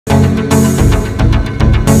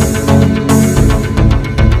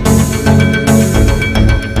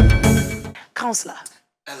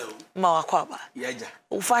Mawakwaba. Yeah.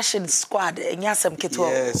 Fashion squad and Yasam Kito.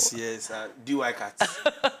 Yes. DY cat.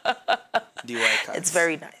 DY cat. It's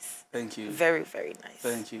very nice. Thank you. Very, very nice.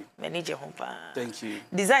 Thank you. Manager Hompa. Thank you.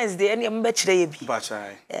 Designs the any mbetchre bi.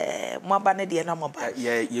 Bachai. Mabane de na maba.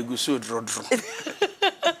 Yeah, you go so draw.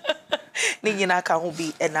 Ni nyina ka ho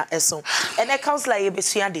bi na eso. And a counselor ye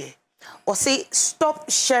besua de. Or say stop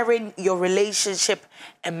sharing your relationship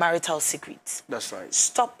and marital secrets. That's right.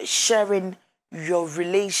 Stop sharing your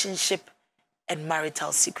relationship and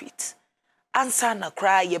marital secrets. Answer na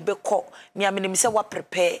cry ye beko me amene se wa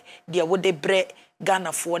prepare de wo de bre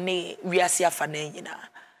Ghana for ne wiase afa na nyina.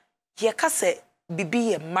 Ye ka se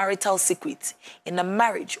bibi a marital secret in a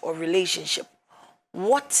marriage or relationship.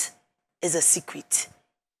 What is a secret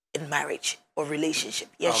in marriage or relationship?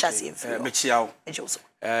 Ye sha se mfio. Me chiao.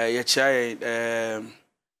 Ye chai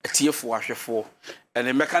etiefo ahwefo and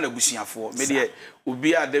the meka na busuafo. Me de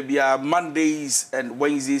obi a da bia Mondays and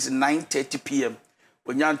Wednesdays 9:30 p.m.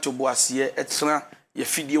 Onyanto boase etra ye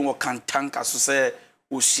fidie wo kantanka so se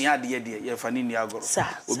osua de ye fani ni agoro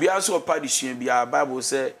obi aso opa de sua bia Bible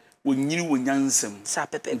se wonyiri wonyansem sa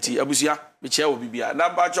pepe nti abusia me chia wo bibia na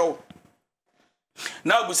ba cho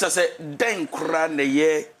na abusa se den kura na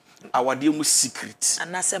ye awade mu secret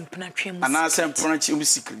anasem pnatwe mu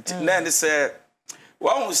secret na ne se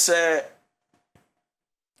wa se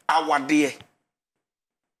awade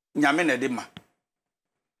nyame na de ma.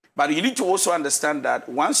 But you need to also understand that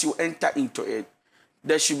once you enter into it,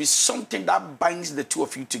 there should be something that binds the two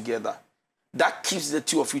of you together, that keeps the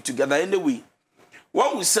two of you together. Anyway,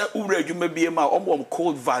 when we say you may be a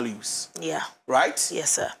code values. Yeah. Right?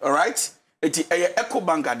 Yes, sir. All right? Echo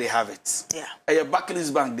Bank, they have it. Yeah.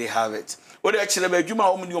 Barclays Bank, they have it. Or actually, you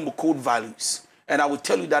may code values. And I will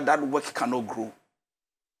tell you that that work cannot grow.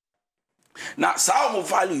 Now, some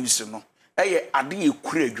values, you know, and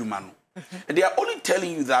they are only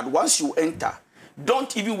telling you that once you enter,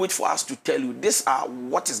 don't even wait for us to tell you. These are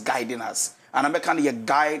what is guiding us. And I'm making your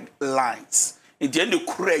guidelines. In the end of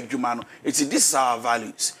courage, these are our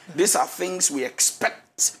values. These are things we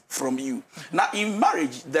expect from you. Now, in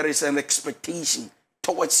marriage, there is an expectation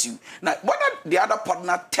towards you. Now, whether the other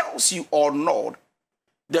partner tells you or not,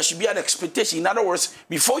 there should be an expectation. In other words,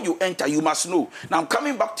 before you enter, you must know. Now, I'm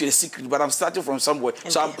coming back to the secret, but I'm starting from somewhere. Okay.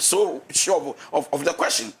 So I'm so sure of the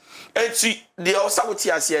question. And see, the also what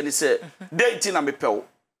you say, they say, dating a me pel,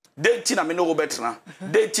 dating a me no better,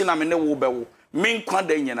 dating a me no better.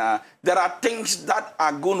 There are things that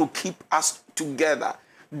are going to keep us together.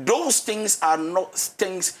 Those things are not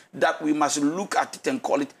things that we must look at it and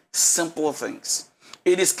call it simple things.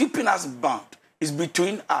 It is keeping us bound. It's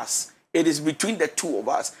between us. It is between the two of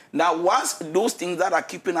us. Now, once those things that are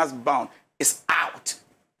keeping us bound is out,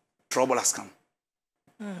 trouble has come.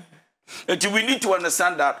 And we need to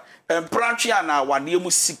understand that Pranchiana, what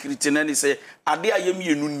the secret and then say, Adia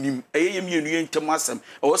Yemi, Ayemi, Tomasem,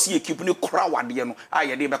 or see you keeping a crowd, I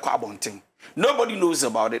had a carbon thing. Nobody knows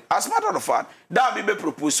about it. As a matter of fact, that baby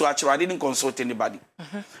proposed to actually, I didn't consult anybody.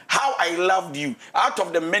 How I loved you out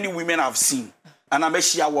of the many women I've seen. And I may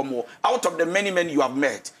share one more. Out of the many men you have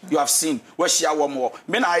met, you have seen, where share one more.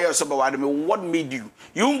 Men I also about what made you.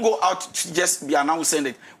 You won't go out to just be announcing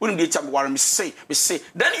it. Wouldn't be able to say.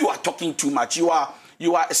 Then you are talking too much. You are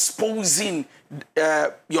exposing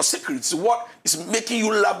your secrets. What is making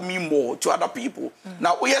you love me more to other people?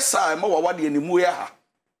 Now, yes, I'm more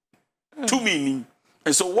too meaning.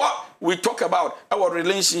 And so what we talk about, our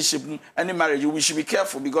relationship and marriage, we should be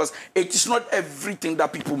careful because it is not everything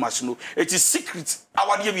that people must know. It is secrets.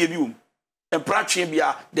 And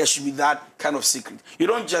there should be that kind of secret. You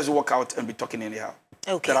don't just walk out and be talking anyhow.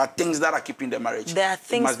 Okay. There are things that are keeping the marriage. There are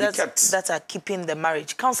things that are keeping the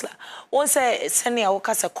marriage. Counselor, once sending our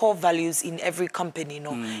core values in every company,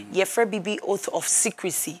 no, your friend BB oath of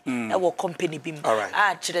secrecy, our company bim. All right.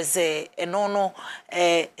 No,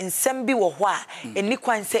 in some be wa, and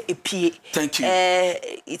Nikwan say a PA. Thank you.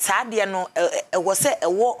 It's hard, no, was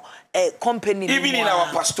a company. Even in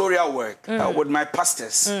our pastoral work with my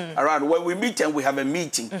pastors around, when we meet and we have a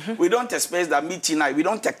meeting, we don't expect that meeting night. We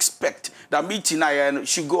don't expect that meeting night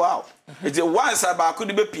should go out. It's a once about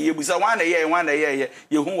could be PA. We say 1 year,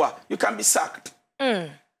 you can be sacked. And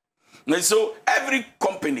so every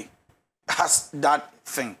company has that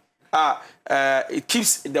thing. It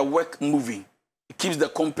keeps the work moving. It keeps the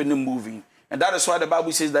company moving. And that is why the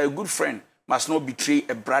Bible says that a good friend must not betray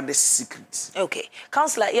a brother's secrets. Okay.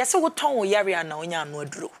 Counselor, yes, what tongue yari na onya no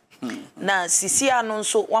adro. Na sisi ano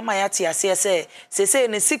so wama yati ase say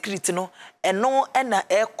ne secret no eno na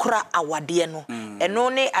ekura awade no eno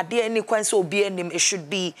ne ade ani kwan so obi anim. It should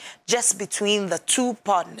be just between the two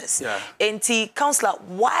partners. Yeah. Enti counselor,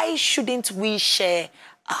 why shouldn't we share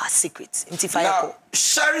our secrets. Now,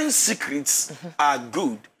 sharing secrets are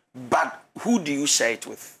good, but who do you share it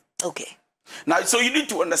with? Okay. Now, so you need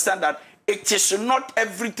to understand that it is not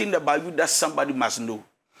everything about you that somebody must know.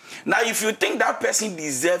 Now, if you think that person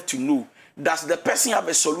deserves to know, does the person have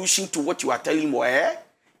a solution to what you are telling him?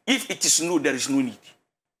 If it is no, there is no need.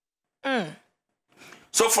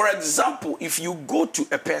 So, for example, if you go to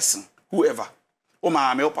a person, whoever, or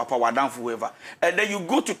papa, whoever, and then you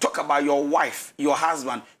go to talk about your wife, your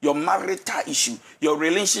husband, your marital issue, your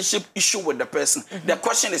relationship issue with the person, the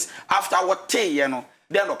question is, after what day, you know,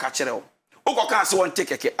 they're not catching it.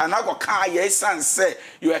 And I go yes and say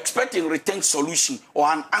you're expecting return solution or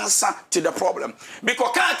an answer to the problem.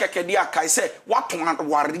 Because I say what one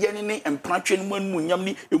and planting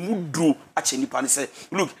munyamni emudru achenipan say,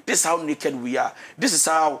 look, this is how naked we are, this is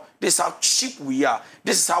how cheap we are,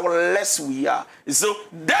 this is how less we are. So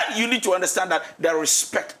then you need to understand that the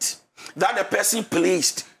respect that the person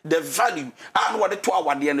placed, the value, and what the 2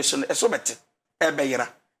 hour the nation is so better.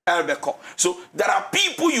 So there are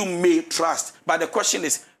people you may trust, but the question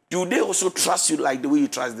is, do they also trust you like the way you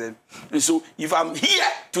trust them? And so if I'm here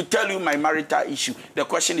to tell you my marital issue, the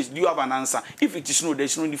question is, do you have an answer? If it is no,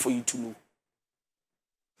 there's no need for you to know.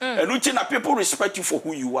 And which people respect you for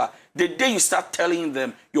who you are. The day you start telling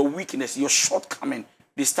them your weakness, your shortcoming,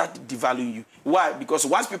 they start devaluing you. Why? Because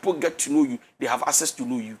once people get to know you, they have access to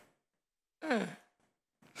know you.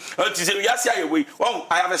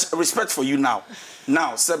 I have a respect for you now.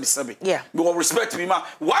 Now, Sebi. Yeah. You will respect me, ma.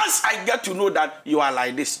 Once I get to know that you are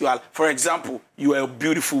like this, you are, for example, you are a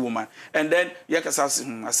beautiful woman, and then you can say,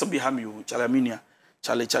 "I saw behind you, Chalaminia,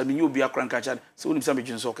 Charlie, you be a crank, so when you say,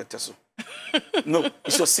 no,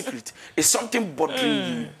 it's your secret. It's something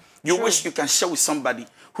bothering you. You wish you can share with somebody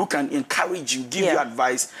who can encourage you, give you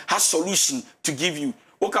advice, has solution to give you.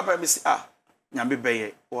 Woke up and say,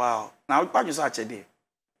 wow. Now, what you say today?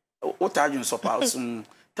 What are you so powerful?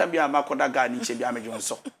 Tambia makoda ga ni chebi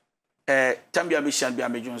amejonso. Tambia mishan bi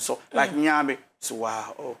amejonso. Like nyame. So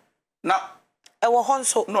wow. Now,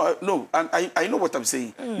 no, I know what I'm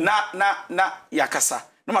saying. Na yakasa.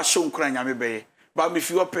 No ma show nkran nyame beye. But me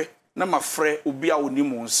fi ope na ma frɛ obi a oni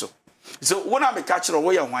mo nso. So when I be catch ro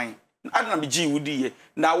wo ye hwan. Adna me gi wudi ye.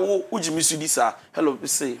 Na wo ujimi su di sa. Hello,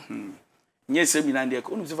 say nye se mi na ndie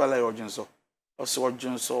ko. Onu se fala yo jonso. Oso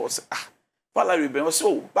jonso. Valerie Ben was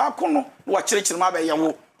so back on what church ma be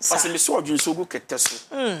yawo was me so odwunso go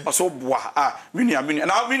keteso also boa mini and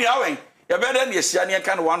now mini awen you better than yes ya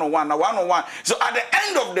kind of 101 na 101. So at the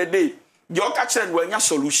end of the day your catch we nya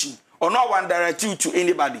solution or no one direct you to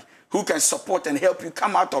anybody who can support and help you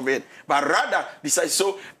come out of it, but rather decide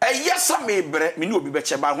so yes I may bre me no be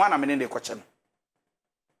beche ba ho na me ne kwache no.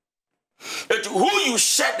 Who you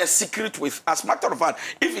share the secret with, as a matter of fact,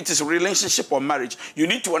 if it is a relationship or marriage, you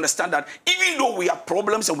need to understand that even though we have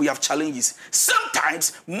problems and we have challenges,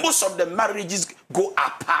 sometimes most of the marriages go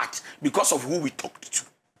apart because of who we talked to.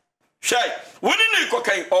 Shay, when you know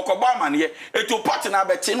or Kobama here, it will partner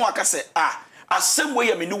between what say as same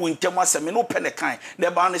way me no wintem asem me no penekan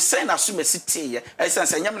the ban say na so mesite ye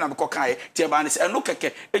essence nyam na bekokan tie ban say no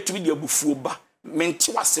keke etumi de abufuo ba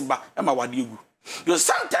menti wase ba e ma wade egu. Because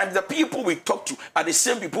sometimes the people we talk to are the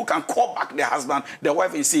same people who can call back their husband, their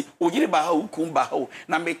wife, and say, "Oh, you ba how come ba how?"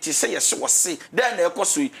 Na me ti say yes, was say. Then they go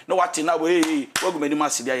so no what na we go many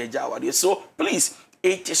must dey jawa. So please,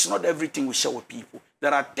 it is not everything we share with people.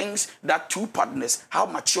 There are things that two partners, how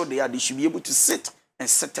mature they are, they should be able to sit and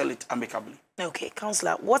settle it amicably. Okay,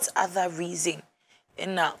 Counselor, what other reason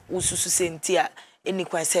in ususu sentia? Any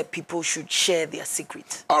said people should share their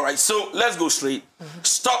secret. All right, so let's go straight.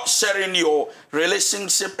 Stop sharing your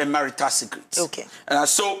relationship and marital secrets. Okay.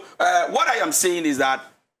 So what I am saying is that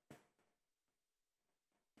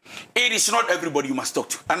it is not everybody you must talk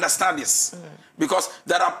to. Understand this. Because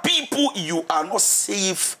there are people you are not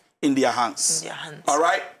safe in their hands. All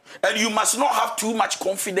right? And you must not have too much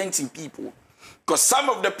confidence in people. Because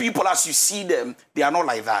some of the people, as you see them, they are not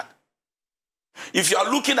like that. If you are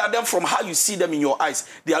looking at them from how you see them in your eyes,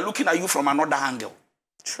 they are looking at you from another angle.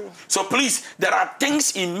 True. So please, there are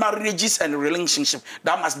things in marriages and relationships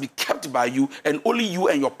that must be kept by you and only you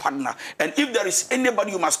and your partner. And if there is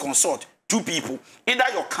anybody you must consult, two people, either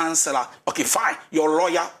your counselor, okay, fine, your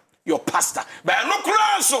lawyer, your pastor. But I'm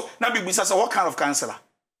not so now be say what kind of counselor?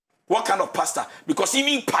 What kind of pastor? Because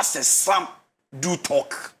even pastors, some do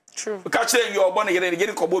talk. True. Because you're born again,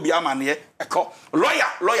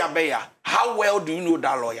 lawyer Bayer. How well do you know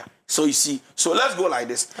that lawyer? So you see, so let's go like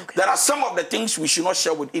this. Okay. There are some of the things we should not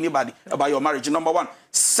share with anybody about your marriage. Number one,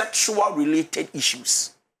 sexual related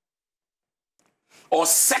issues. Or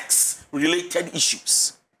sex related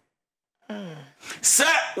issues. Se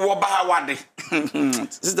wo ba wade.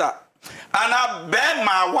 Sister, ana be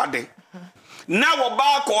ma wade. Na wo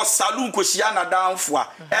ba ko saloon ko hia na danfo a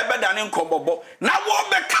ebe da ne nkobobo na wo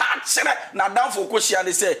be ka kire na danfo ko hia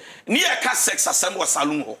ne say ne e ka sex asem wo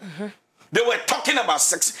saloon ho. They were talking about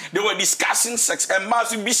sex. They were discussing sex. And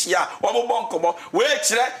Masu Bishia, Omo Bonkomo, where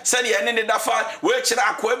Chile said the end of the fire, where Chile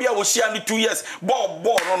Aquabia was here in 2 years. Bob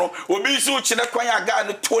no, Obisu Chile Quaya got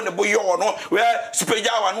the tone of Boyono, where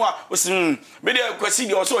Superjawa was media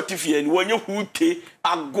question also Tiffy, and when you would take,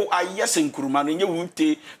 I go a yes in Kuruman, and you would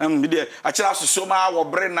take, and media, I shall Soma or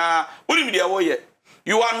Brenna, what do you mean?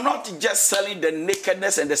 You are not just selling the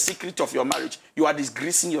nakedness and the secret of your marriage, you are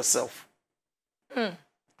disgracing yourself. And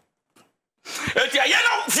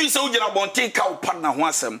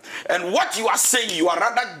what you are saying, you are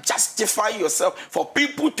rather justify yourself for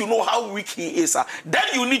people to know how weak he is. Then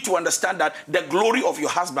you need to understand that the glory of your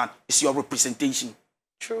husband is your representation.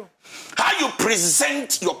 True. How you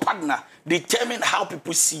present your partner determine how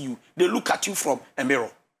people see you. They look at you from a mirror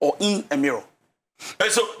or in a mirror.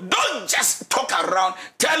 And so don't just talk around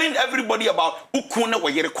telling everybody about ukune wa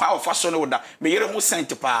yere kwa fashion oda me yere ho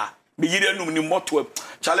sent pa. Me yire num ni moto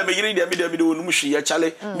chale me yire de me de onum hwe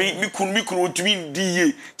chale mi kunu otumi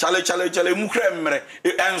diye chale mu kra mmre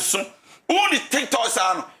enso oni tiktok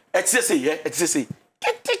sa no etise ye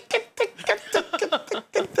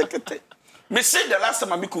me say the last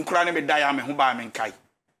time me kun kra ne me die me ho ba me nkai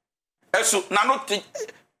eso na no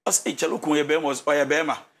as e chale kun ye be mo o ye be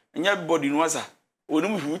ma nya body no asa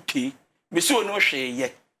onum hwe me say onum hwe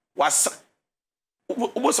ye was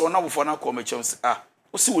obo so na bofo na ko me chems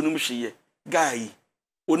Osi wonum hweye guy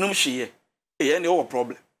wonum hweye e ne o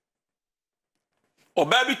problem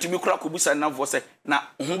oba bi tumi kura kobusa na vo se na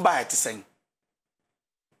ho ba ete sen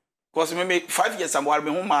cause me 5 years am war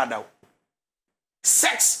me ho ma da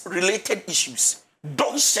sex related issues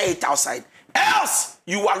don't say it outside else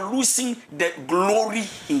you are losing the glory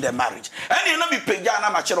in the marriage and you know be peja na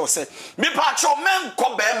ma kire o se me pa cho men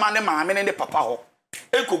ko be ma ne ma me ne papa ho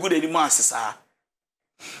e kogu de ni mu asesa.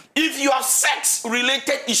 If you have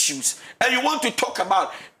sex-related issues and you want to talk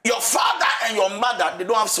about your father and your mother, they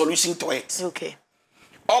don't have solution to it. Okay.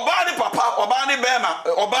 Obani papa, Obani bema,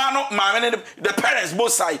 Obano mama, the parents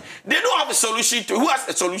both sides, they don't have a solution to. Who has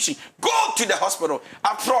a solution? Go to the hospital.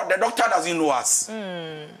 After all, the doctor doesn't know us.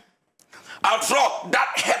 After all,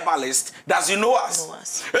 that herbalist doesn't know us.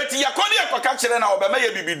 Eti yakoni yakwaka kire na obema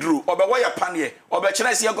ye bibidru, obewa ya panie,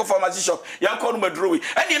 obechire si yanko pharmacy shop, yanko no medruwi.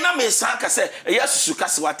 Eni na me sanka se yesusu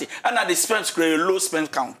kasiwate, and the sperm create low sperm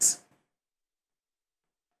count.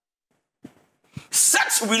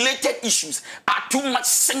 Sex-related issues are too much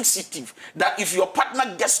sensitive that if your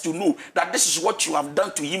partner gets to know that this is what you have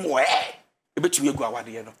done to him or her, you bet you go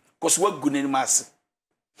away, because we're good in mass.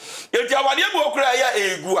 If you are able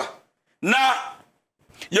to na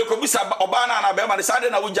yekobisa obana na bema ne sade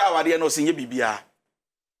na wugya awade no senye bibia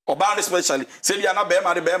obana especially say bia na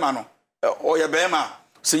bema de bema no o ye bema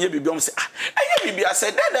senye bibia say eye bibia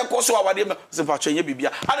say de ko so awade me se pa twenye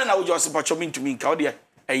bibia ade na wugya se pa twenye ntumi nka o de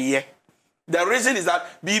eye. The reason is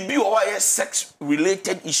that bibi o wa sex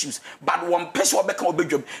related issues but one person obeka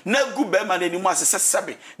obedwam na gu bema na nimu asese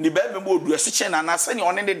sebe ni bema mo odu eso che na na se ni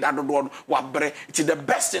one ne dadodo wa bre. The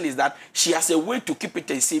best thing is that she has a way to keep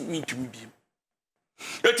it and say me to me.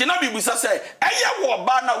 Eti na bibusa say eye wo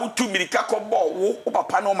ba na utu mirika ko bo wo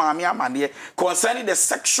papa no maame amane concerning the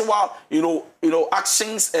sexual you know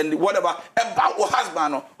actions and whatever about your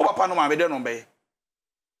husband no papa no maame de no be.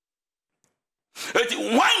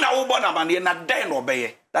 Why now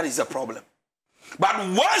that is the problem. But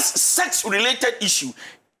once sex-related issue,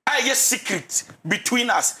 a secret between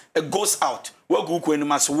us, it goes out. We go any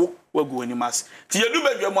mass, we go any mass. You do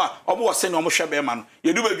be your ma, almost send almost shabby man.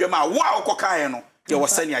 You do be your ma, wow, cocaine. You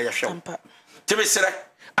was sending your show.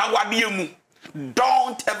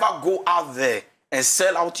 Don't ever go out there and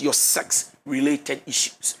sell out your sex-related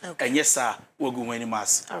issues. Okay. And yes, sir, we'll go any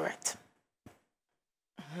mass. All right.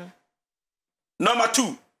 Number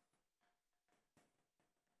 2.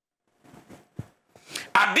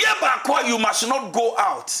 You must not go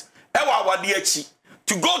out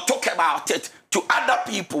to go talk about it to other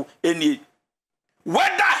people in it.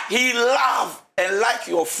 Whether he love and like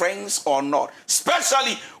your friends or not.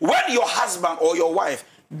 Especially when your husband or your wife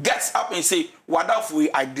gets up and say, what if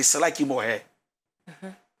I dislike him or her?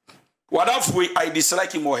 What if I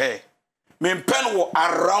dislike him or her? Me pen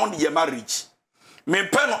around your marriage. Me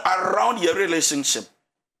pen around your relationship.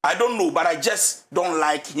 I don't know, but I just don't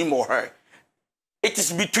like him or her. It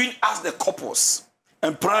is between us, the couples,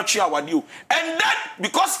 and branching our deal. And that,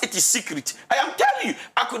 because it is secret, I am telling you,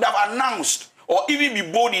 I could have announced or even be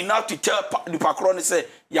bold enough to tell the pakro and say,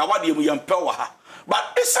 Yawadi mu yampewa ha.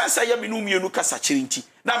 But essence say yami no mienu kasa chirinti.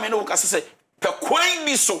 Na me no kasa say pe kwan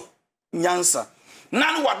bi so nyansa.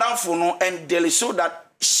 None wadanfo no and dele so that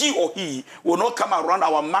she or he will not come around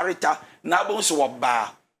our marital na bo so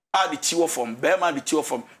ba. Ah the tiwo from Bema the tiwo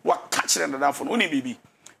from what catch them down for only baby.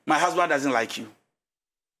 My husband doesn't like you.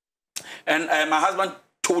 And my husband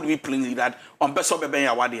told me plainly that on beso bebe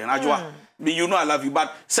ya wadi and ajwa you know I love you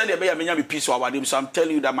but send the be me peace wa wadi so I'm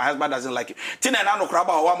telling you that my husband doesn't like you. Tina na no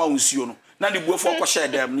kraba wa ma unsuo no. Na the boy for share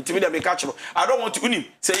them. Nitimi dem make catch. I don't want to unim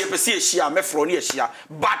say you pese ehia me fro ne ehia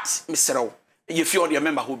but Mr. You feel the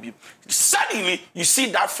member who be suddenly you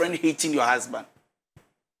see that friend hating your husband.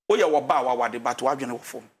 Oh yeah wa ba wa wadi but wa dwene wo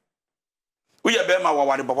fom. Oh yeah be ma wa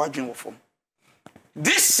wadi but wa dwene wo fom.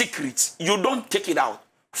 This secret you don't take it out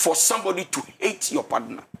for somebody to hate your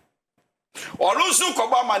partner. Or also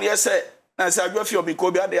koba man ye say na say adwo fi obi ko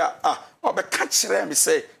bi ade obe catch me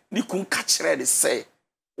say ni kun catch me say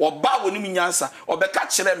oba wonim nyansa obeka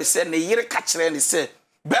kire me se ne yire ka kire ne se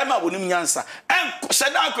bema wonim nyansa en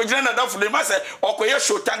sheda akogire na dafo ne ma se okoye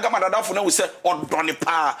shotanga ma dafo na wo se odone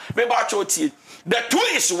pa me ba chotie the two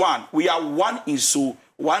is one. We are one in soul,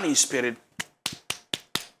 one in spirit,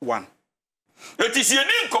 one. It is ye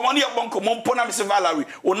din komoni abon komon pona me se Valerie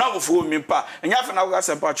ona go fo mi pa enya fa na go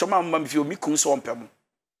asempa choma mma me fi o mi kun so ompem.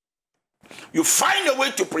 You find a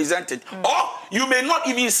way to present it. Or you may not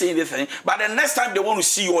even say anything, but the next time they want to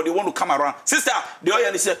see you or they want to come around, sister, they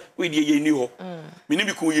all say, we ye knew. Meaning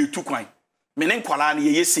because you too kind. Meaning kwalani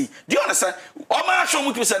ye see. Do you understand? Oma show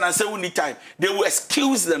me to say and say only time. They will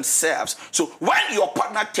excuse themselves. So when your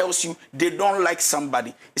partner tells you they don't like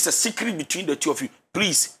somebody, it's a secret between the two of you.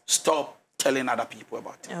 Please stop telling other people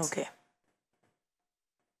about it. Okay.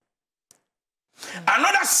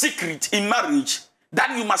 Another secret in marriage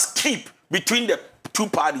that you must keep between the two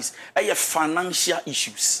parties are your financial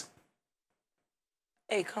issues.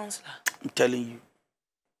 Hey, counselor. I'm telling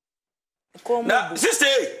you. Now, sister,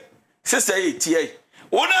 tia.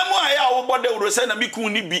 Ona mo aya wo bode wo se na miku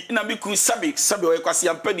ni bi na miku sabi o kwase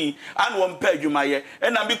ampani an wo mpa adwuma ye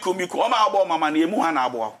na miku o ma abo mama na emu ha na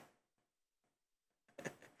abo.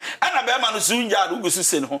 Ana be ma no sunja do gusu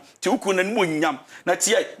se ne ho ti uku na mu nyam na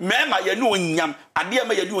tia me ma ye ne onyam ade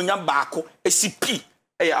ma ye ne onyam baako esipi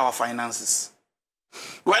our finances.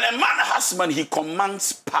 When a man has money, he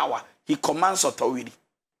commands power. He commands authority.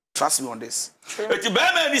 Trust me on this. So when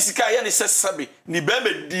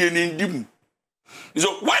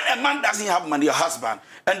a man doesn't have money, your husband,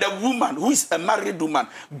 and the woman who is a married woman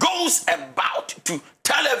goes about to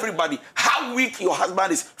tell everybody how weak your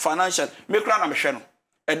husband is financially. Make run a channel.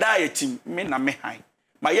 A dieting, me na me high.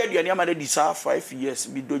 My head, you are desire 5 years.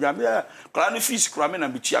 Be do ya. Clan fees cramming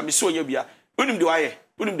and be chia. Me so ye be.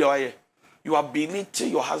 You are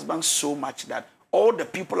belittling your husband so much that all the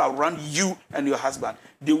people around you and your husband,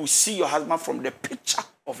 they will see your husband from the picture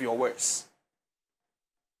of your words.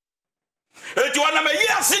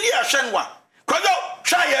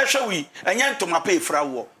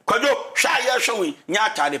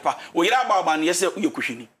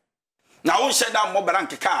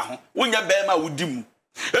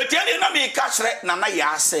 Etienne na me kasre na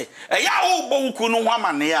ya se eya wo bo wuku no ho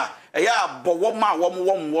amane ya eya bo wo ma wo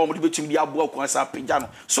de betum dia bo akon sa pija no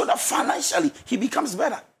so that financially he becomes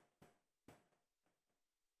better.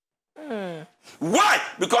 Why?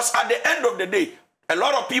 Because at the end of the day a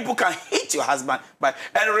lot of people can hate your husband but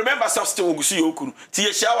and remember self still ogusu yokunu ti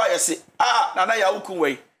ye shawa ye say nana ya ukun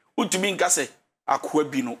we untumi nka se akwa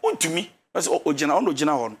bi no untumi ojina hono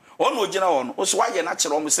ojina hono o so waye na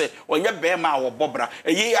kire o se onye be ma wo bobra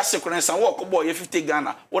eyi asekure san wo kobo ye 50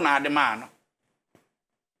 Ghana wo na ade ma no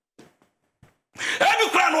ebi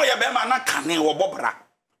kura no ye be ma na kane wo bobra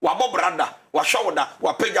wa bobra da wa hwoda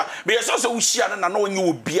wa pega be ye so wo hia na onye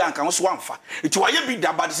obi anka wo so wamfa iti wa ye bi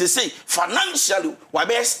da but say financially wa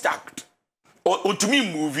be stacked ontumi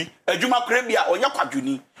movie adwuma kura bia onye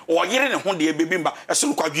kwadwuni o yire ne ho de bebimba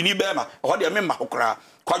eso kwadwuni be ma ho de me ma okra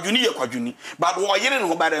kwadwuni ye kwadwuni but wo yire ne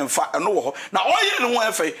ho ba de mfa no wo ho na o yire ne ho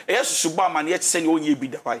afa yesu suba ma ne ye tse ne onye bi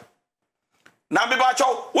da wai na be ba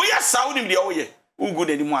chaw wo ye sawo nim de wo ye ugu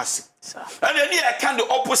de ni mu ase and then you can the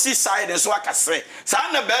opposite side and so I can say so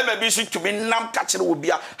na be be so to be nam ka kire wo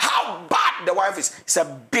bia how bad the wife is. It's a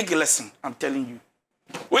big lesson, I'm telling you.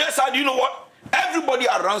 Wo ye do you know what everybody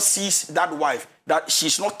around sees that wife that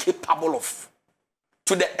she's not capable of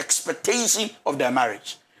to the expectation of their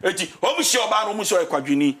marriage. I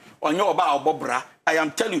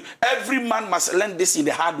am telling you, every man must learn this in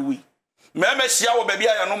the hard way.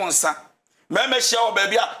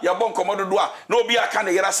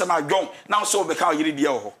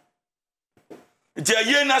 Je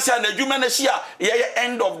ye na say na adwuma na hia ye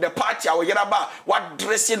end of the party a wo yera ba what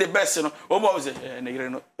dress the best no o mo say na yere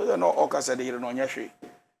no o ka say the yere no nya hwe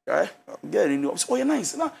eh get ni o say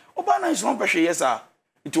nice na o ba nice no behwe yes ah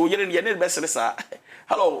it o yere ye ne best sa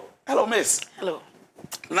hello miss hello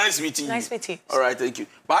nice meeting you. Nice meeting. All right, thank you.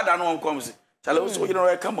 But I don't come see. Chale so you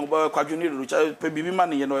know come about kwadwoni do. Chale pe bibi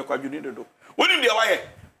man ye no kwadwoni do. Woni de waye.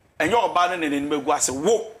 Enyo oba ne ne megu ase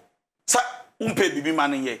wo. Sa umpe bibi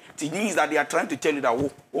man ye. It means that they are trying to tell you that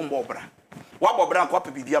wo mbobra. Wa bobra kwa pe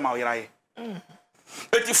bibi ama yera ye.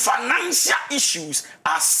 But the financial issues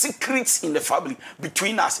are secrets in the family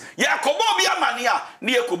between us. Yeah, kobo bi amania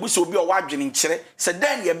ne ekobu so bi o wadwene nkire. Se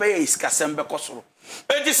den ye be ye iskasem be kosoro.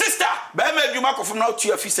 The sister, be me adwuma kofom na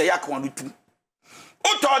otu afise yak wanu tum.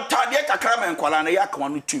 Oto tade kakra men kwala na yak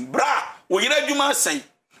wanu tum. Bra, wo yira adwuma sei.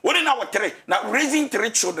 Woni na wotere na raising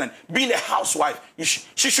 3 children, being a housewife,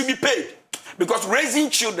 she should be paid because raising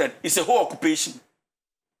children is a whole occupation.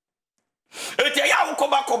 Etia ya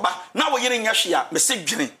koba na wo yira nya hwe a me se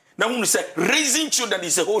dwene. Na hunu say raising children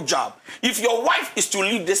is a whole job. If your wife is to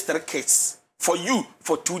leave these 3 kids for you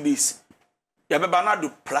for 2 days, ya be na do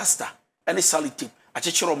plaster and sality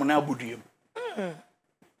achechiro mo na abodiem.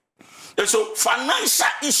 So financial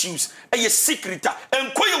issues a secret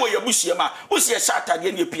enkoye wo yabusia ma wo se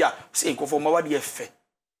shatade ne pia se nkofo ma wade efe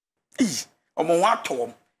omo ho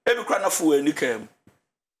atom ebi kra na fo ani kam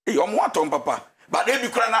omo ho atom papa but ebi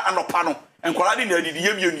kra na anopa no enkola de na adidi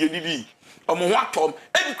yemienu yedidi omo ho atom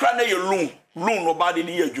ebi kra na ye loan no ba de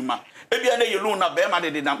ne adwuma ebi na ye loan na be ma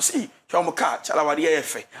de nam see hwe ka chala wade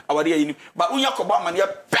efe awade yini but unya koba ma ne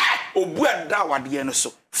pe obu eda awade no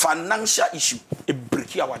so financial issue e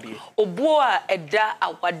break awade obu a eda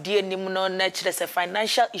awade nim no na kire se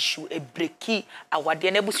financial issue e break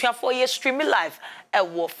awade na busuafo ye stream live e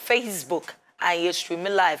wo Facebook and ye stream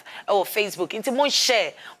live e wo Facebook inti mon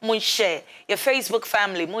share your Facebook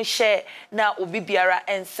family mon share na obi biara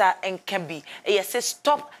ensa enkabi e ye say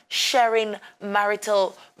stop sharing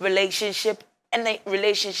marital relationship and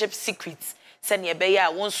relationship secrets send ye be ya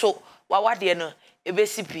won so wawade no e be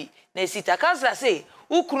sipi na sita kansla say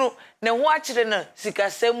ukunu ne ho akire na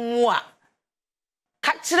sikasemu a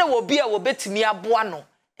ka kire wo bia wo betimi aboa no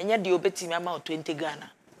enye de obetimi ama 20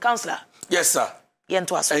 Ghana counselor. Yes sir.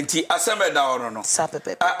 Yento aso enti aseme da oro no sa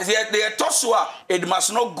pepe the tosua it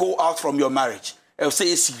must not go out from your marriage. I will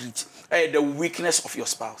say a secret the weakness of your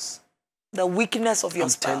spouse. The weakness of your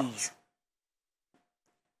spouse.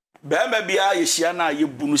 Bema bia ye hia na ye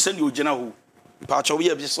bunu se ne ogina ho pa cho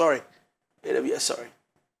we be sorry be sorry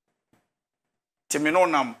Timino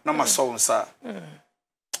nam na maso nsa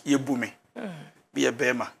ye bume be a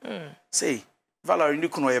bema say Valerie ni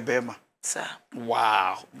kuno ye bema sir.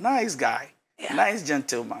 Wow, nice guy. Yeah. Nice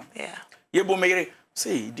gentleman. Yeah. Ye bume yere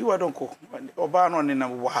say di wa don ko oba no ne na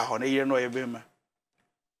wow na ye no ye bema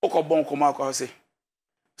okobon ko ma ko say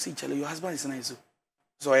chale your husband is nice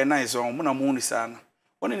so ye nice so mo na mo ni sana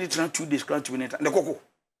one need 2 days grant to minute the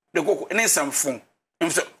koko and some phone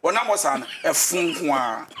so ona mo sana e phone ho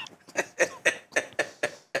a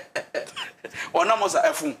ona mo sa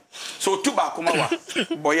e phone so two back ma wa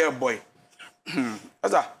boy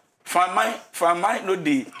asa find my no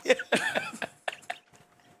dey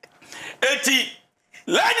eti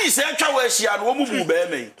ladies e twa wa hia no mo bu ba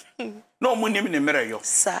me no mo nim ne mere yo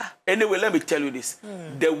sir. Anyway, let me tell you this.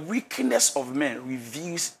 The weakness of men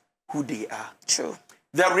reveals who they are. True.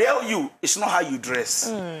 The real you is not how you dress.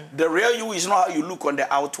 The real you is not how you look on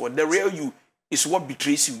the outward. The real you is what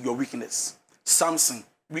betrays you, your weakness. Samson,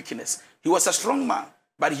 weakness. He was a strong man,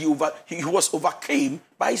 but he was overcame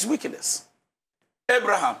by his weakness.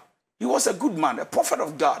 Abraham, he was a good man, a prophet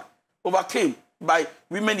of God, overcame by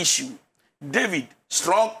women issue. David,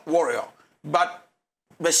 strong warrior, but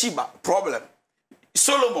Bathsheba, problem.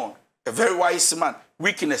 Solomon, a very wise man,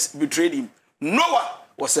 weakness betrayed him. Noah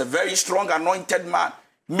was a very strong, anointed man,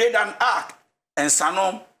 made an ark, and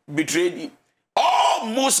Sanom betrayed him. All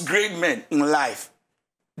most great men in life,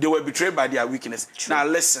 they were betrayed by their weakness. True. Now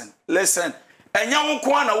listen. Enya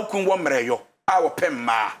nkwa na ukun wo mreyo, a wo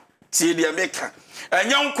pemma. Tie de meka.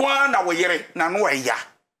 Enya nkwa na wo yere na no eya.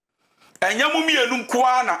 Enya mu mienu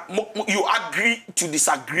nkwa na you agree to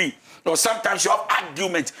disagree. Or sometimes you have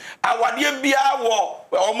arguments. Awade bia wo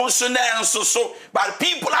almost so, but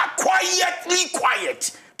people are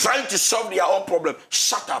quiet, trying to solve their own problem.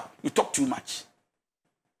 Shut up. You talk too much.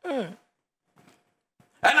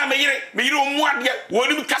 And I me mu ade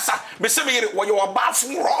woni kasa me se me yire wo you bath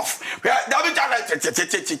rough. Da be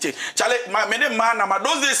chale me ne man na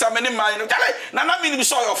those days me ne man chale na me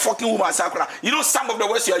saw your fucking woman sakura. You know some of the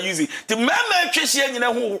words you are using. The men twehie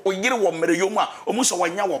nyina ho o yire wo mere yom a o mu so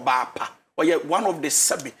wanya wo ba pa. or yet one of the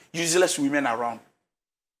seven useless women around.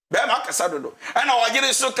 Bema kasa dodo. And I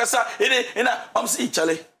get so kasa in a see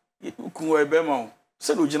chale. Kunwe bema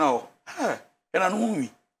said ojina ho. And an umi.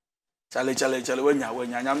 Chale when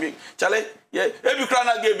ya me chale yeah every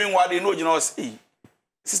crana gave me what they know you know say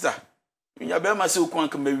sister ya bema say ukwan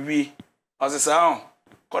ka mawie as say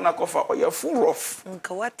kona kofa o ya full rough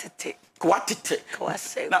nka watete kwa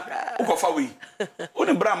say na ukofa we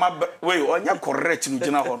oni bra ma we onya correct no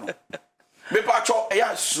gina ho no me pa cho e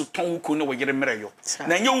ya suton wuku ne wo yire mereyo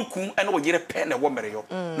na nya wuku e ne wo yire pe ne wo mereyo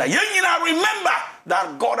na yenyina remember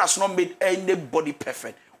that God has not made anybody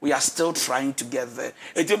perfect. We are still trying to get there.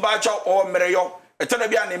 Eti ba cha o mereyo etona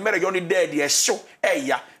bia ne mereyo ni dead ye show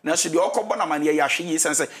eya na so de okobo na man ye ya hwe yi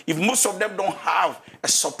sense if most of them don't have a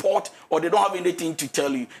support or they don't have anything to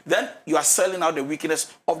tell you, then you are selling out the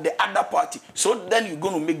weakness of the other party. So then you're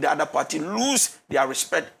going to make the other party lose their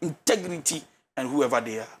respect, integrity, and whoever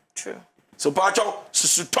they are. True. So pacho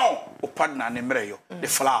susuton o partner ne mereyo the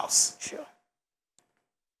flowers. Sure.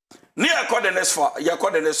 Near the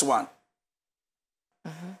next one.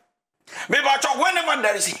 Maybe whenever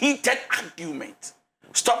there is heated argument,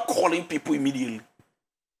 stop calling people immediately.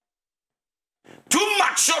 Too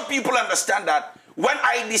mature people understand that when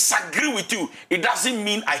I disagree with you, it doesn't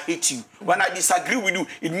mean I hate you. When I disagree with you,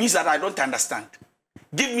 it means that I don't understand.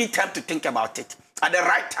 Give me time to think about it. At the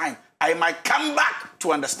right time, I might come back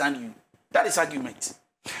to understand you. That is argument.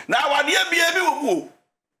 Now, what do you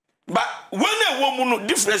but when a woman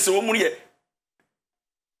difference,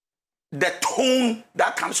 the tone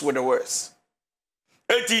that comes with the words.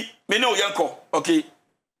 Eti, me know yanko, okay.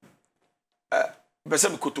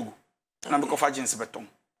 Besem kotogo. Na me kofa jeans beton.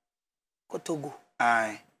 Kotogo.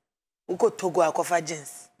 Aye. Ukotogo akofa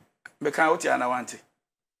jeans. Me kan oti ana wante.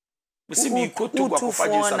 Me si mi kotogo akofa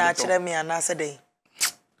jeans beton. Na kire me anase den.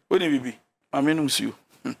 Oni bibi. Mame num siu.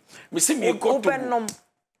 Me si mi kotogo. Open nom.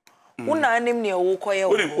 Una anim ne wo koye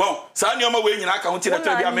wo. Wow, sa ni oma we nyina aka ho ti na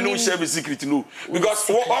tell bia me no share me secret no.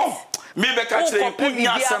 Because me be catch you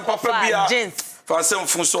kunya sem papa bia fa sem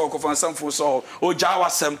fun so ko fa sem fun so o ja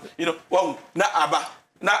wasem you know wow na aba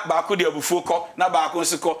na ba ko de abufu ko na ba ko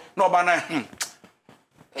nsikọ na oba na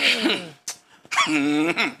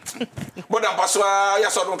boda paso ya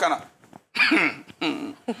so don kana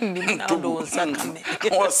mi na do sakame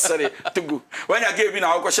o sere tugu when you give me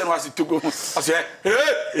na ko hye no ase tugu ase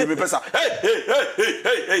hey me pesa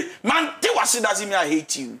hey man te wase doesn't mean I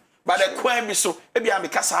hate you. But the coin be so, ebia me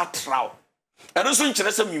kasa traw. And also in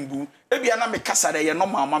Chinese mimbu, ebia na me kasa de ye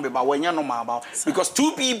normal man be ba when you normal about. Because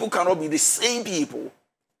two people cannot be the same people.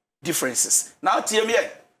 Differences. Now tell me,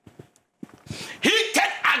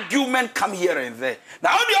 heated argument come here and there.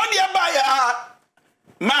 Now the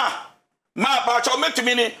ma ba cho me to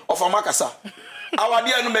mini of amakasa. Our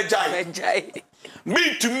dear no mejai.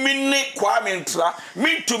 Me to mini kwame ntra,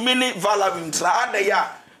 me to mini vala ntra adeya.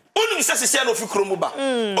 Only says say no fi kromo ba.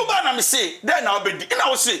 Oba na me say, then na obedi. Na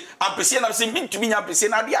wo say, apese na say me to me nya apese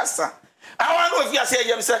na de asa. I want know if you say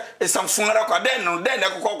you say some funra kwa then no then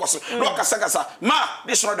ekoko so. No kasa. Ma,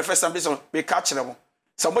 this is not the first time this one be catch them.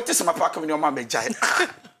 Somebody say my pack me your man be jai.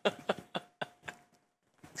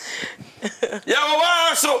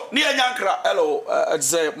 Yeah, so ni enyankra. Hello,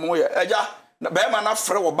 say moye. Eja be ma na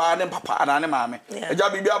frɛ wo ba ne papa ana ne maame. Eja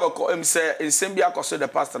bibia bako em say nsem bia koso the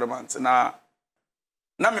pastor man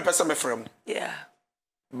na me pesa me frɛ mo. Yeah.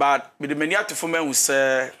 But with the many to men who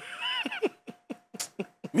say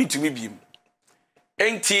me to me bim.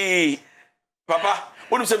 Enti papa,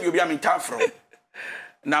 what say you be am in town from?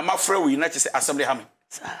 Na ma frɛ we United States Assembly ha me.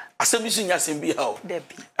 Assembly so nya sem bi ha o.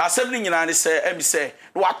 Assembly nyina ne say em say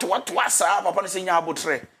what sa papa ne say nya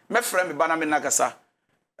abotre. Me frɛ me ba na me nakasa.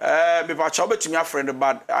 Me pa cha obetumi a friend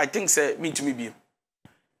but I think say me to me bim.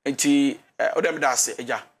 Enti odem da say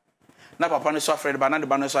eja. Na papa ne so afred ba na de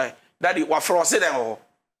ba no so daddy wa fro se den ho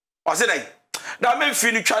o se den da me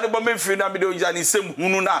mfi ni twa de bo me mfi na me de oja ni sem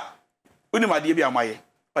hunu na oni ma de bi amaye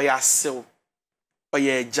o ya sew o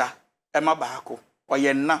ya eja e ma baako o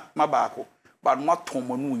ya na ma baako ba no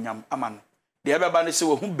atomo no nyam ama no de e be ba ne se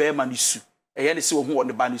wo hu be ma ne su e ye ne se wo hu wo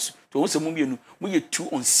ne ba ne su to wo se mu mienu mu ye two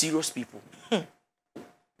unserious people and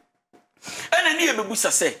any e be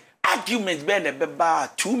busa say argument be na be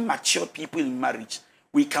ba two mature people in marriage.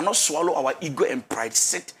 We cannot swallow our ego and pride,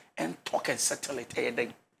 sit and talk and settle it.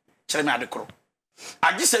 I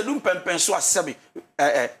just said,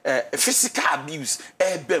 physical abuse,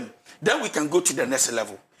 then we can go to the next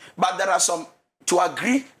level. But there are some to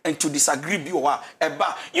agree and to disagree.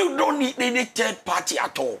 You don't need any third party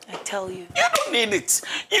at all. I tell you. You don't need it.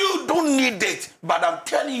 You don't need it. But I'm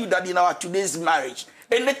telling you that in our today's marriage,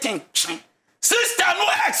 anything, sister, no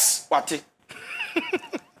ex. What?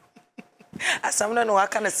 Asamna no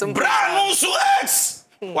aka na sem. Bra no so ex.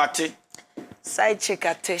 Wate. Side chick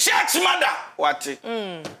ate. Church mother. Wate.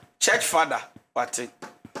 Church father. Wate.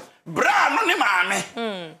 Bra no ne maame.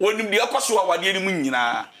 Wonim de akoso awade ni mu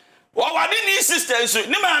nyina. Wawade ni sisters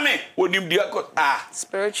ni maame. Wonim de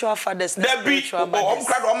spiritual fathers. Spiritual mothers.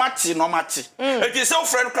 Omati no mate. It is so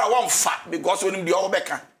friend kra won fa because wonim de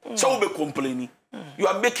obeka. So we be complaining. You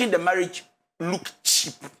are making the marriage look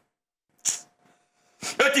cheap.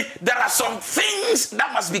 But there are some things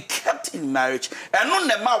that must be kept in marriage. And no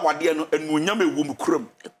nema wade no enuonyam ewom kram.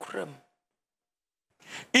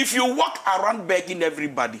 If you walk around begging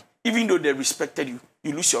everybody, even though they respected you,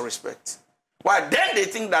 you lose your respect. Why? Then they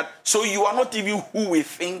think that, so you are not even who we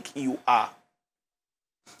think you are.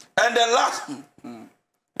 And the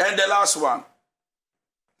last one.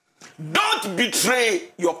 Don't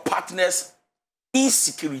betray your partner's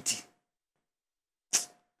insecurity.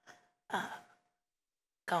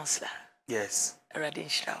 Counselor. Yes.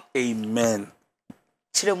 Amen.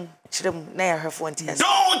 Don't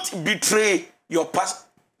betray your past.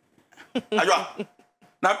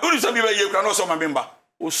 Now, who is somebody you can also remember?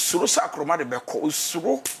 Usuro sakroma de beko.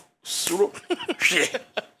 Usuro.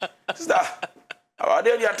 Sister, I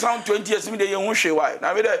did your town 20 years. Me de young she why.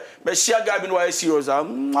 Now me de be share guy bin why serious. Now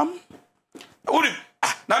me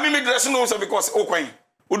dressing also because okwan.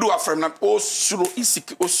 We do a friend na usuro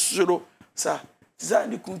isiki usuro. Sir. Za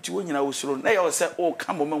ni kunti wo nyina usuro. Na ye say o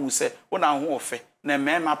ka mama hu say wo na ho ofe. Na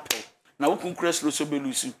mema pe. Na wo kun kura slow so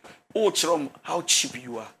belusu. O chrom how cheap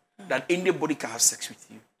you are. That anybody can have sex with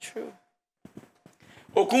you. True.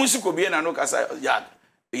 Okunsu ko bie na no kasa ya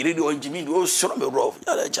ire di onjimi o soro me rough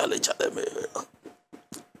chale me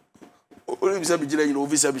o ri bisa bi jira you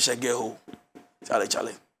visa bi shage ho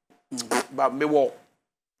chale ba me wo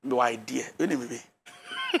no idea any me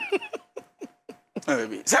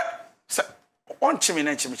maybe sa on chimi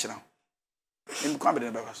na chimi china in kwa be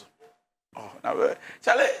na ba so oh na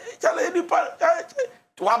chale di pa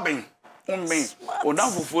wa ben on me o na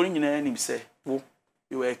foforo nyina anim say wo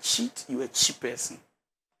you are a cheap person.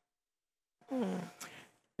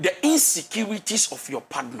 The insecurities of your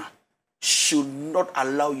partner should not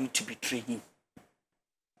allow you to betray him.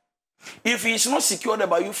 If he is not secured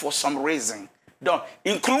about you for some reason,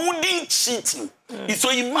 including cheating, so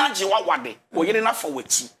imagine what they or you're enough for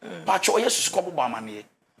which but you yes to couple by money.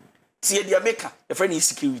 See the America, the friend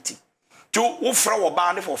insecurity. To offer or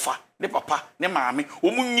band for fa, ne papa, ne mammy,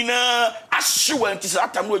 Omuna, assurance is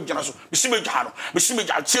at a no general, Bissimejano,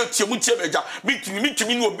 Chelsea, Muteja,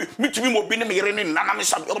 meet me more being a mirror in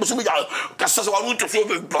Nanamis, Cassas, I want to feel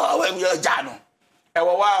the blow and your jano.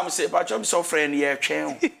 Our wow, say, but I'm so friendly, yeah,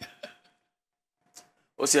 channel.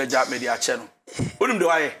 O say a job media channel. Wouldn't do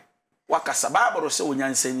I? Wakasababa or so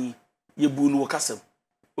Yanseni, Yabun Wakasam,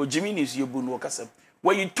 or Jimmy is Yabun Wakasam.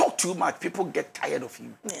 When you talk too much, people get tired of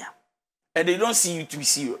you. Yeah. And they don't see you to be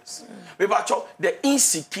serious. But the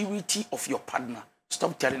insecurity of your partner,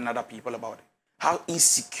 stop telling other people about it. How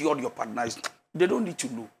insecure your partner is. They don't need to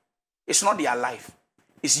know. It's not their life.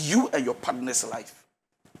 It's you and your partner's life.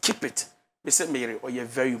 Keep it. They say, Mary, or you're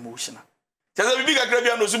very emotional. Tell them, big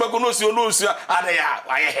agreement, no super, no,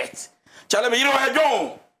 tell them, you know, I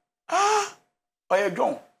don't. I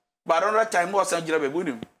don't. But another time,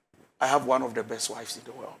 I have one of the best wives in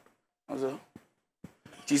the world.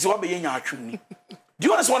 Do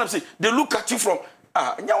you understand what I'm saying? They look at you from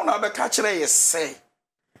say.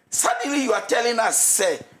 Suddenly you are telling us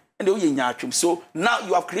say, and so now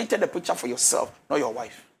you have created a picture for yourself, not your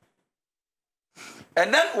wife.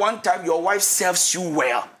 And then one time your wife serves you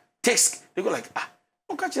well. They go like,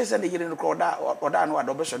 catch us and they get in the crowd or down or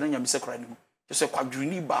the and you say crying. You say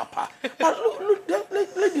quadrini bapa. But look,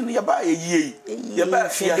 let you buy a year. You buy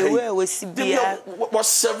a was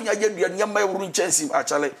 7 years, and my room chasing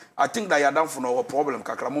actually. I think that you're down for no problem.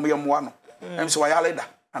 Kakramomium one. And so I later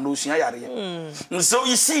and Oceania. So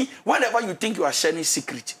you see, whenever you think you are sharing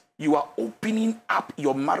secret, you are opening up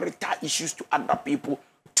your marital issues to other people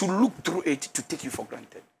to look through it to take you for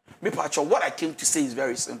granted. What I came to say is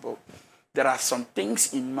very simple. There are some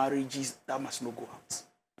things in marriages that must not go out.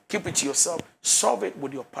 Keep it to yourself. Solve it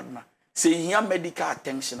with your partner. Say here medical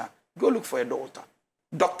attention. Go look for a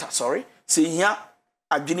doctor, sorry. Say here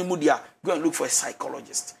Mudia, go and look for a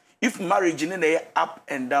psychologist. If marriage in the up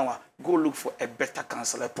and down, go look for a better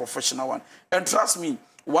counselor, a professional one. And trust me,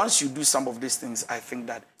 once you do some of these things, I think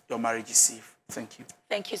that your marriage is safe. Thank you.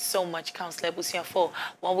 Thank you so much, Councillor Busia, for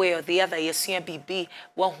one way or the other. Yes, you BB,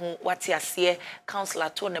 one who what you see, Councillor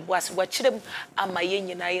Tone Boas, what them and my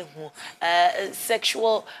union,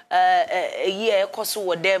 sexual year, cause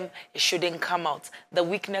with them, it shouldn't come out. The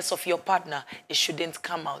weakness of your partner, it shouldn't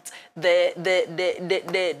come out.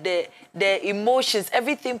 The emotions,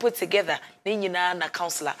 everything put together, then you know,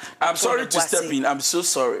 Councillor. I'm sorry to step in, I'm so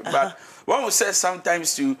sorry, but one will say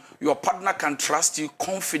sometimes your partner can trust you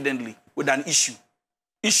confidently with an issue,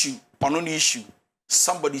 on an issue,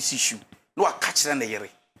 somebody's issue. No, I catch them there.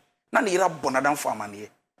 Now they are bonadam for money.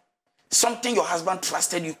 Something your husband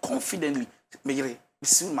trusted you confidently. Me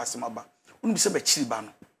see masimaba. Unu se be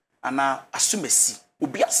chilibano. Ana assume si.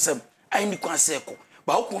 Obi asem. Ayi ni kwan se ko.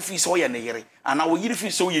 Ba o confuse o ye ne yere. Ana wo yiri fi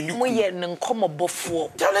so ye new. Mo ye ne nkomo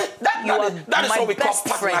bofo. That is what we call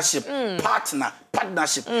partnership.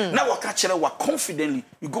 Partnership. Now we catch them confidently.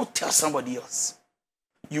 You go tell somebody else.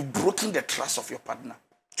 You've broken the trust of your partner.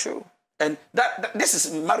 True. And this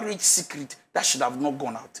is marriage secret that should have not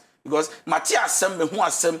gone out. Because Matthias sem me who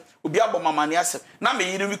asem obi abo mamani asem na me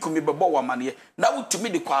yiri wiku me bebo wa mane na to me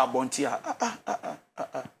the kwa abonti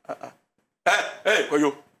hey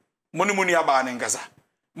oyo moni aba ne nkasa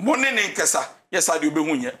moni ne nkasa yes ade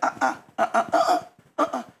obehu nye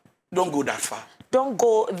don't go that far. Don't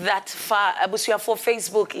go that far. Abusia for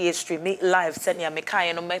Facebook is streaming live. Send ya me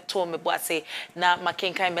kind no me to me boase na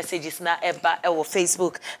makenkan messages na eba ewo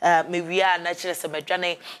Facebook. Me wia na chere se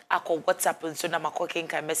medwane akọ WhatsApp nso na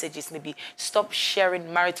makenkan messages ni bi. Stop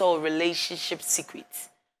sharing marital relationship secrets.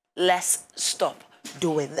 Let's stop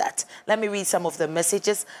doing that. Let me read some of the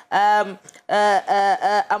messages.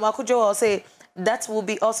 Amakujo will say that will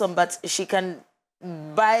be awesome, but she can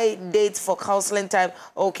buy dates for counseling time.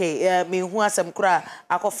 Okay, me who has some kra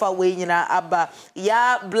akofa we nyina aba.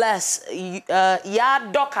 Ya bless ya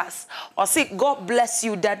Dorcas. Or say God bless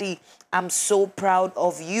you, Daddy. I'm so proud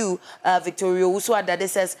of you. Victoria Uswa Daddy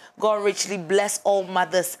says God richly bless all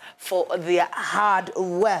mothers for their hard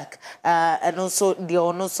work. And also the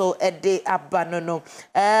also a day abanono.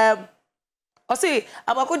 I say,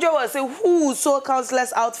 Amakujo will say, who saw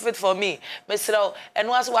counselor's outfit for me? Mr. And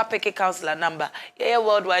once we pick a counselor number, yeah,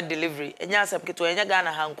 worldwide delivery. And yes, I'm going to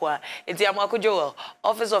Ghana Hankwa. It's Amakujo,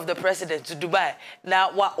 Office of the President to Dubai.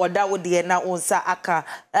 Now, what that would be now unsa aka.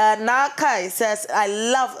 Nakai says, I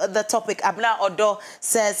love the topic. Abna Odo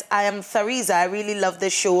says, I am Theresa. I really love the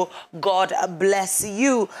show. God bless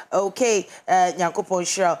you. Okay, Nyankopon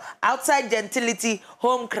Shiro. Outside gentility,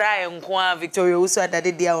 home cry and Victoria Uswa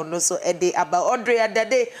Daddy dia onoso ede about Audrey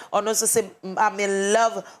Adade also say I'm in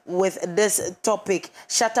love with this topic.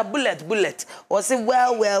 Shatter bullet. Or say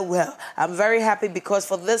well. I'm very happy because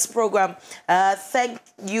for this program, thank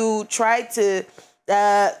you. Try to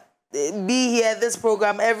be here this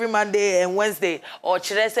program every Monday and Wednesday. Or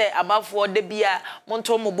should I say I'm up for the bia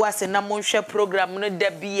Monto Mobuase na Monshe program no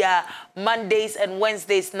de bia Mondays and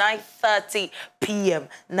Wednesdays 9:30 p.m.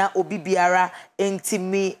 na obi biara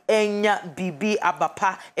intimi enya bibi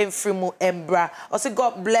abapa enfrimu embra. Also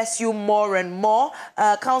God bless you more and more.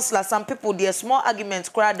 Counselor, some people their small arguments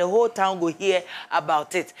cry the whole town go hear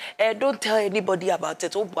about it. Don't tell anybody about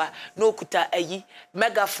it. No kuta eyi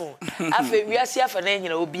megaphone. Afi wiase afa na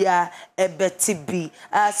nyina obia ebeti bi.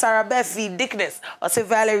 Sarah Befi Dickness. Also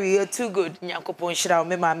Valerie, you're too good. Nyankopon shira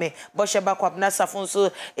me mame. Boshe bakwabna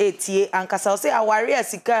safonso etie ankasa. Say aware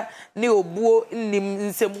asika ne obuo nim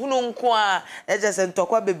nsem nko a just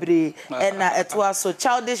ntokwa bebre na etwa so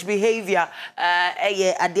childish behavior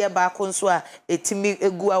eye ade ba konso a etimi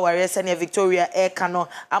egu aware sene Victoria Kano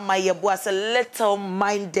ama ye bo as little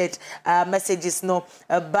minded messages no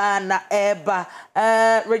ba na eba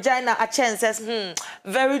Regina Achen says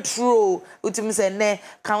very true utimi say ne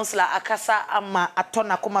counselor akasa ama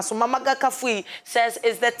atona koma so mamaga kafui says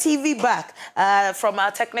is the TV back from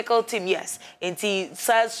our technical team. Yes, inti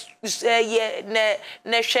says ne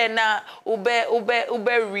shena ube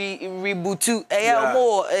rebootu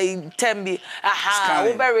more tembi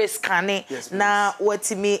ube scanning na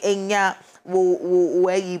watimi enya wo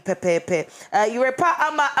pepepe Europe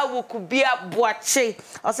ama awukubia boache.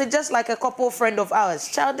 I say just like a couple friend of ours,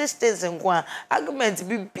 childish things and argument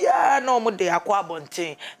bibia no mo de akwa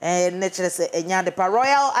bonten nature say enya de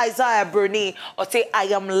Royal Isaiah Bernie or say I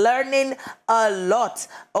am learning a lot.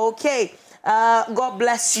 Okay, God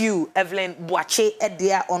bless you, Evelyn Boache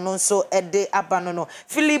Edia Ononso Ede Abanono.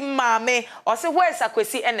 Philip Mame, or say where's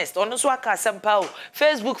Akwesi Ernest? Ononso Akasempa,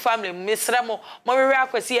 Facebook family, Miss Remo, Mori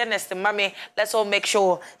Akwesi Ernest, Mame. Let's all make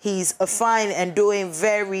sure he's fine and doing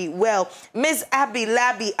very well. Miss Abby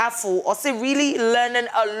Labi Afu, or say really learning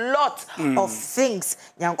a lot of things.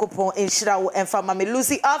 Yankopon in Shirao and Famame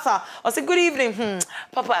Lucy Arthur, or say good evening.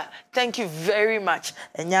 Papa, thank you very much.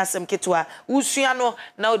 And Yasem Kitwa, Usiano,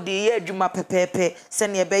 now the year Juma Pepe,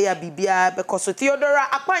 Senya Beya Bibia, because Theodora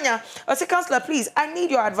Apanya. I say, Counselor, please, I need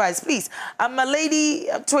your advice, please. I'm a lady,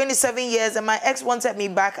 27 years, and my ex wanted me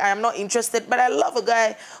back. I am not interested, but I love a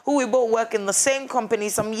guy who we both work in the same company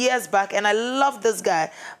some years back, and I love this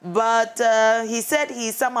guy. But he said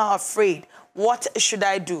he's somehow afraid. What should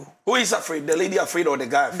I do? Who is afraid? The lady afraid or the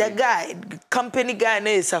guy afraid? The guy, company guy,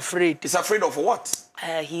 is afraid. He's afraid of what?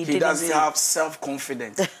 He doesn't have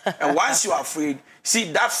self-confidence. And once you are afraid,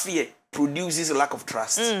 see, that fear produces a lack of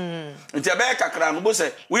trust. We'll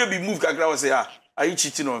be moved. Are you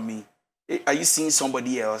cheating on me? Are you seeing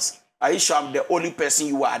somebody else? Are you sure I'm the only person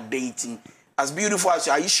you are dating? As beautiful as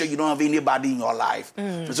you are you sure you don't have anybody in your life?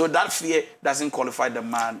 So that fear doesn't qualify the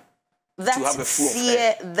man. That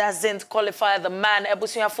fear doesn't qualify the man.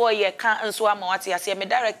 Ebusuya 4 year can't answer Mawati as my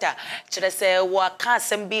director. Chese wa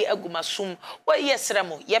can't be a gumasum. Well, yes,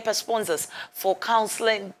 Remo, yep, sponsors for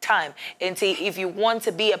counseling time. And say if you want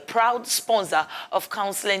to be a proud sponsor of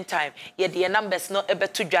counseling time, yet the numbers not able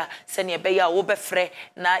to ja send your beya over fre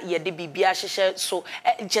na ye de bibia shisha so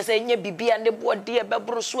just any bibia and the board dear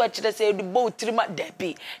Babrusu, chese the boat trima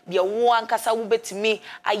debi. The one casa will bet me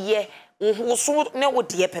a year. So ne wo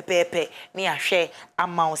de pepepe ne ahwe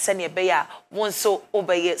ama se ne be ya won so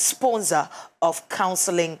obey sponsor of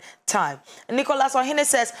counseling time. Nicholas Ohene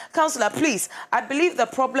says, Counselor, please, I believe the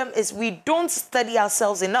problem is we don't study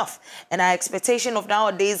ourselves enough and our expectation of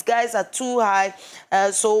nowadays guys are too high.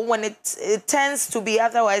 So when it tends to be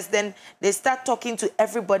otherwise, then they start talking to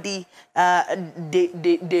everybody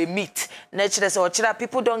they meet.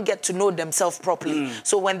 People don't get to know themselves properly.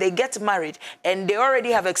 So when they get married and they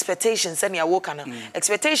already have expectations, and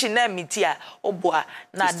expectation na mitia obwa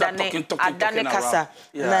na adane kasa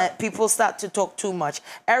na people start to talk too much.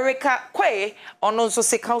 Erica Kwe also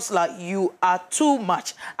say, Counselor, you are too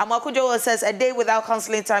much. Amakujo says a day without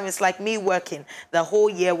counseling time is like me working the whole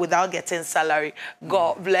year without getting salary.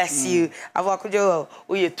 God bless you. Amakujo,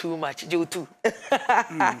 you're too much. You too.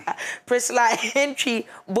 Priscilla Entry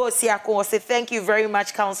Bosiako say thank you very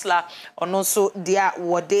much, Counselor. And also dear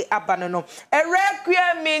Wode Abanono.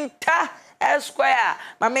 Erequia minta Esquire.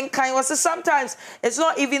 My main kind was sometimes it's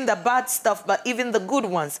not even the bad stuff, but even the good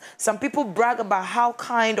ones. Some people brag about how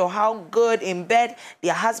kind or how good in bed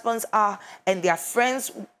their husbands are, and their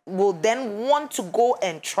friends will then want to go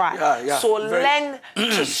and try. So learn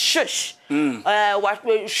to shush. And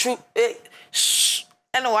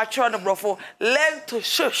watch on the brofo, learn to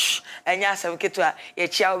shush. And yes, I'm get to a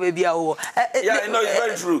child baby. Yeah, no, it's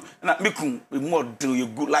very true. Now, Mikum, more do you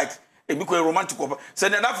good like. Because romantic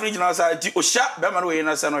send enough regional side to shop Bamaru in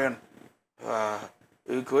a son.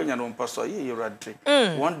 You pastor, you're right.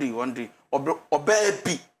 One day, or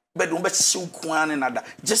baby, but don't bet so one another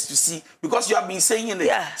just to see because you have been saying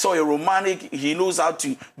it. So you're romantic, he knows how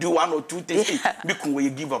to do one or two things. Because we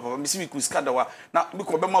give up, Miss Mikus Kadawa. Now,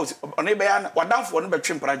 because Bamos on a bayan, what down for number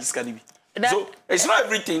trim practice can so it's not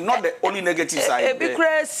everything, not the only negative side.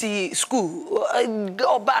 Crazy school,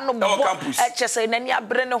 campus. Just say,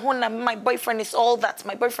 my boyfriend is all that.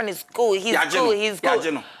 My boyfriend is cool. He's cool. He's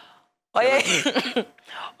cool. Oh yeah,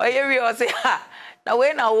 oh yeah. Say ha. Now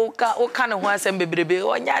when I what kind of one sem baby?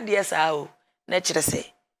 Oh yeah, dear sao. Nature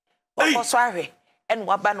say. What sorry. And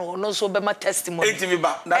wabano no so be my testimony.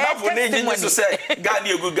 Now for need to say God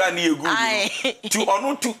you good. To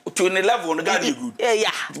on to in 11 God you good. Yeah.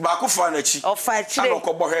 Baako fa na chi. O fa chi.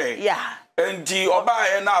 Yeah. Enti oba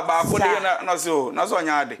e na baako de na so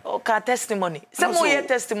nya ade. O ka testimony. Some more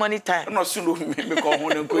testimony time. No so no me ko ho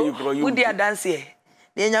ne ko you grow you. Who dey dance here?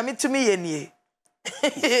 The nyame to me ye nie.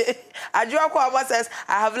 Adjoa says,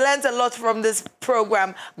 I have learned a lot from this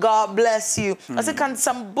program. God bless you. I said, can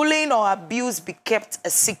some bullying or abuse be kept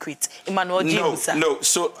a secret? Emmanuel No.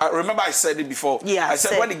 So remember I said it before. Yeah, I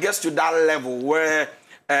said when it gets to that level where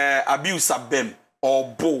abuse a bem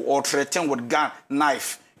or bow or threaten with gun,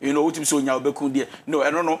 knife, you know, no, I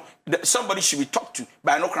don't know. Somebody should be talked to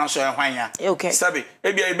by no crown. Okay. Sabi,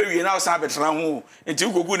 maybe now some better until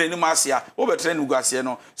you go good any masia over train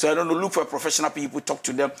no. So I don't know, look for professional people, talk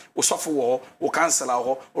to them, or suffer or counselor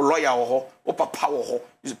or lawyer or opa power.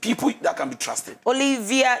 People that can be trusted.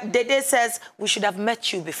 Olivia Dede says we should have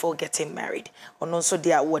met you before getting married. And also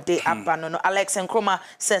dear what they abandon. Alex and Chroma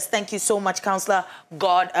says thank you so much, counselor.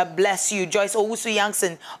 God bless you. Joyce Owusu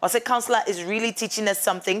Youngson also counselor is really teaching us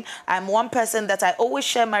something. I'm one person that I always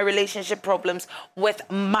share my relationship problems with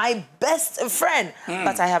my best friend,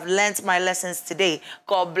 but I have learned my lessons today.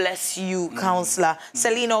 God bless you, counselor.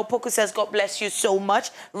 Selena Opoku says God bless you so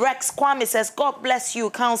much. Rex Kwame says God bless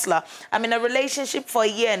you, counselor. I'm in a relationship for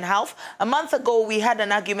a year and a half. A month ago, we had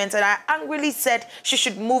an argument and I angrily said she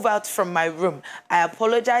should move out from my room. I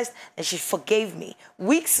apologized and she forgave me.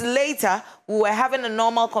 Weeks later, we were having a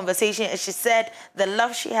normal conversation and she said the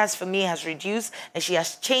love she has for me has reduced and she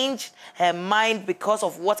has changed her mind because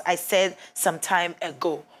of what I said some time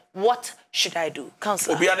ago. What should I do?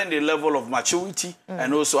 Counselor. Beyond the level of maturity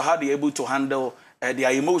and also how they're able to handle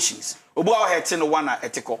their emotions. Obu hurting one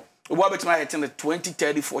ethical. Obu between hurting 20,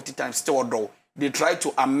 30, 40 times still though. They try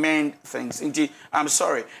to amend things. I'm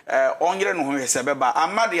sorry. Onyere no ho sebeba.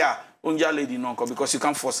 Amadia onja lady no because you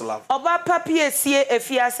can't force love. Oba papi sie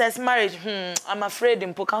efia says marriage. I'm afraid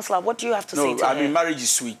in counselor. What do you have to say to I mean marriage is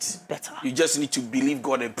sweet. Better. You just need to believe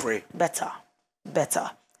God and pray. Better.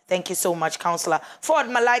 Thank you so much, counselor. Ford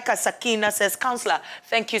Malaika Sakina says, counselor,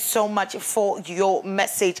 thank you so much for your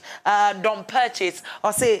message. Don't purchase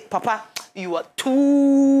or say, Papa, you are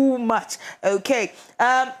too much. Okay.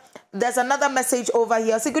 There's another message over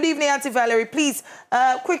here. Say, good evening, Auntie Valerie. Please,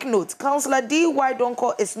 quick note. Counselor D.Y.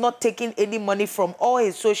 Donko is not taking any money from all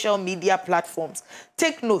his social media platforms.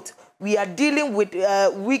 Take note. We are dealing with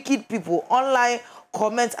wicked people. Online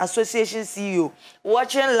Comment Association CEO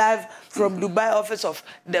watching live from Dubai office of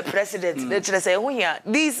the president. They say, oh yeah,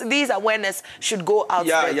 these awareness should go out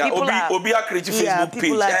there. People are creating Facebook page.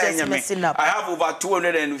 People are just messing up. I have over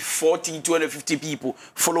 240, 250 people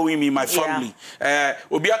following me, my family.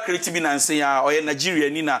 Obi are creating and saying, oh yeah, Nigeria,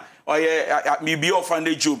 Nina, oh yeah, me be offering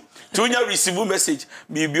a job. To receive a message,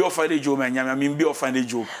 me be offering a job, and me be offering a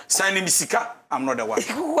job. Signing Sika. I'm not the one.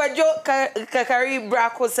 Wajo Kakari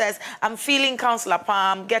Brako says, I'm feeling Counselor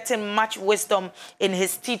Palm, getting much wisdom in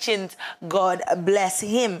his teachings. God bless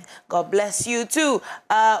him. God bless you too.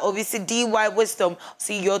 Obviously, DY Wisdom.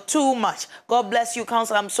 See, you're too much. God bless you,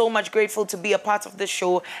 Counselor. I'm so much grateful to be a part of the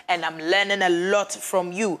show, and I'm learning a lot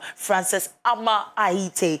from you. Francis Ama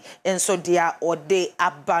Ahite. And so, dear Ode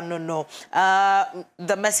Abanono.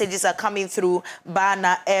 The messages are coming through.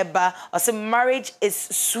 Bana Eba. I say, marriage is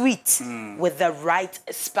sweet with the right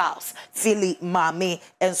spouse. Philly Mami.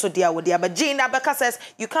 And so dear with dear. But Jane Abeka says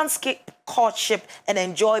you can't skip courtship and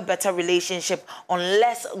enjoy better relationship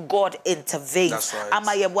unless God intervenes. That's right.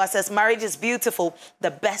 Amayebwa says marriage is beautiful.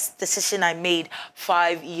 The best decision I made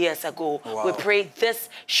 5 years ago. Wow. We pray this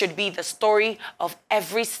should be the story of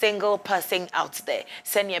every single person out there.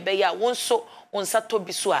 Senya beya wonso onsa to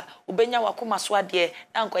bisua ubenya wakoma so ade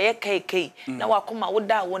na nkoye kai na wakoma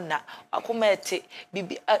woda wona wakoma ete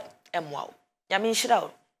bibi emwa nyame nhyira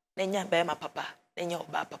o na nya be ma papa na nya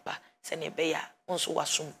oba papa se ne be ya onso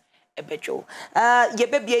wasum ebedwo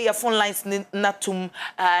yebebie your phone lines natum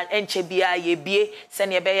enche bia yebie se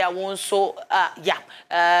ne be ya wonso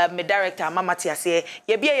me director mama tiase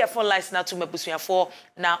yebie your phone lines natum abusuafo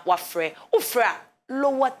na wafre ufra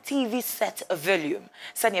lower TV set volume.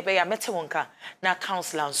 Sanya be ya mete wonka na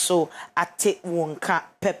counselor so ate wonka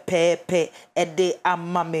pepepe ede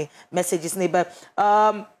amame messages neighbor.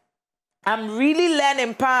 I'm really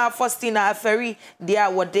learning power Faustina Aferi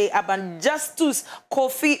dear what day aban Justus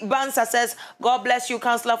Kofi Bansa says God bless you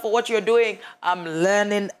counselor for what you're doing. I'm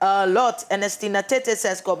learning a lot. Ernestina Tete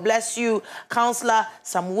says God bless you counselor.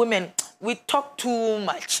 Some women we talk too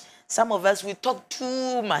much. Some of us we talk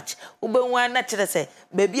too much. Ube wana chile say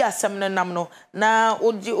baby asem no nam no na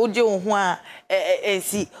oje ho a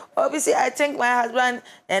see. Obviously I think my husband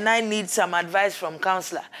and I need some advice from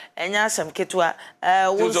counselor. Enya some ketwa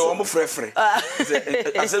so omo frefre.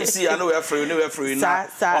 Asem see I know we are free na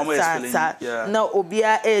omo explain. No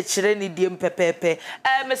obia chire ni diem pepepe.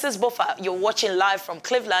 Mrs. Boffa, you're watching live from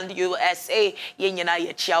Cleveland, USA. Ye nyina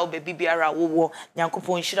ye chia baby biara wo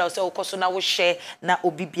nyankopon hira so okoso na wo share na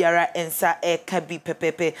obi biara ensa kabi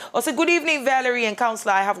pepepe. Also, good evening, Valerie and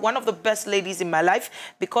counselor. I have one of the best ladies in my life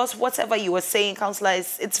because whatever you were saying, counselor,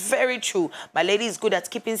 it's very true. My lady is good at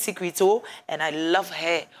keeping secrets, and I love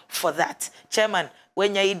her for that. Chairman,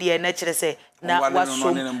 when you idea nature say na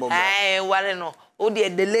wasum, no oh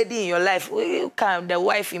the lady in your life, you can the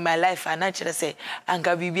wife in my life, and actually say,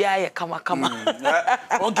 Anka Bibia, come.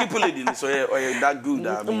 Won't keep leading, so that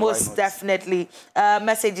good. Most definitely.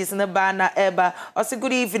 Messages in the banner, Eba. Also,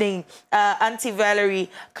 good evening, Auntie Valerie.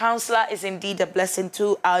 Counselor is indeed a blessing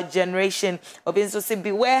to our generation. Obinso say,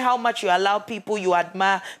 beware how much you allow people you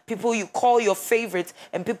admire, people you call your favorites,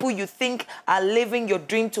 and people you think are living your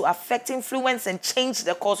dream to affect, influence, and change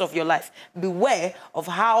the course of your life. Beware of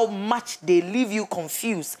how much they leave you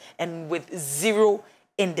confused and with zero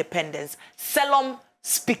independence. Selam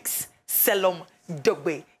speaks. Selam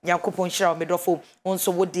dogbe. Nyankopon shira medofo.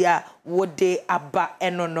 Onso wode aba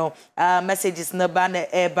enono. Messages na ba na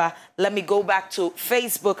eba. Let me go back to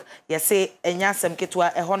Facebook. Say enyasem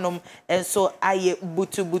ketwa ehonom enso aye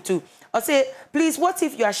butu. I say, please, what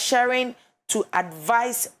if you are sharing to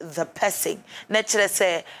advise the person? Naturally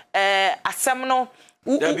say asem no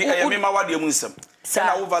there be and I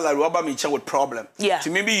over me with problem. Yeah. To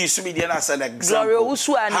maybe use me then as an example.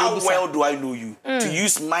 How well do I know you? To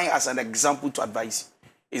use mine as an example to advise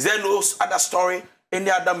you. Is there no other story, any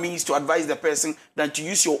other means to advise the person than to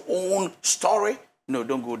use your own story? No,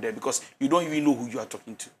 don't go there because you don't even know who you are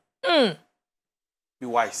talking to. Be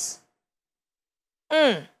wise.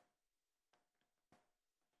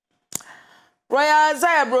 Royal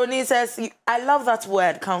Zaya Brony says, I love that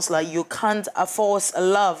word, counselor. You can't force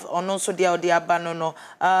love. Or no, so dear banono.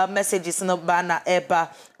 Messages no bana eba.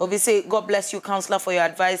 Obviously, God bless you, counselor, for your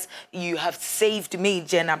advice. You have saved me,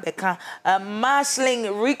 Jenna Becca.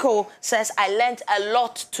 Marsling Rico says, I learned a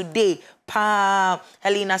lot today.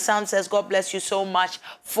 Helena Sam says, God bless you so much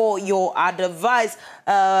for your advice.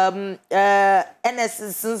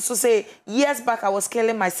 NS so say, years back I was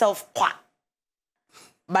killing myself.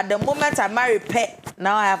 But the moment I marry Pet,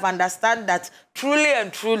 now I have understand that truly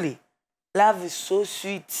and truly, love is so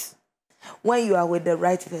sweet when you are with the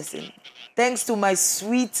right person. Thanks to my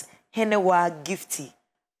sweet Henewa Gifty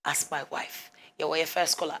as my wife. You're your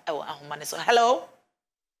first caller. So hello.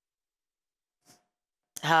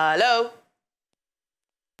 Hello.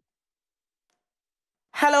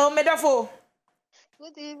 Hello, Medafo.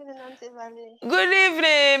 Good evening, Auntie Valley. Good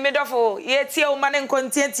evening, Medafo. Yet your man in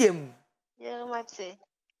contentium. Yeah, might say.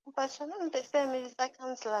 But you know, the same is like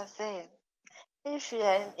Counselor said. If you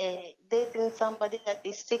are dating somebody that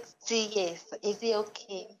is 60 years, is it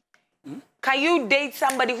okay? Can you date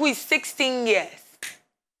somebody who is 16 years?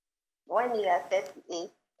 When you are 38.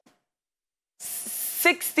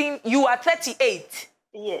 16, you are 38?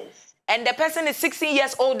 Yes. And the person is 16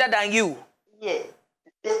 years older than you? Yes.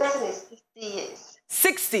 The person is 60 years.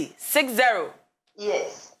 60? 60?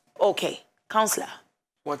 Yes. Okay. Counselor.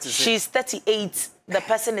 What is She's 38. The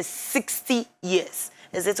person is 60 years.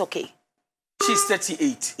 Is it okay? She's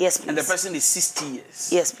 38. Yes, please. And the person is 60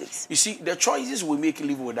 years. Yes, please. You see, the choices we make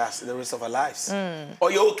live with us the rest of our lives.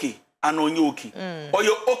 Or you're okay, and on you okay. Or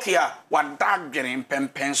you're okay, what dark getting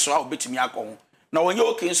pen so I'll bet me alcohol. Now, when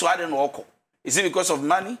you're okay, so I don't know. Is it because of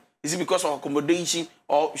money? Is it because of accommodation?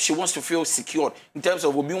 Or she wants to feel secure in terms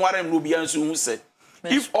of being one and Rubian who said,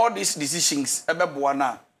 if all these decisions are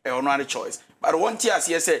buana, or no other choice. But one year, as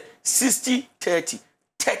said, 60, 30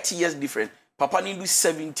 years different. Papa need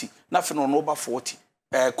 70, nothing on over 40.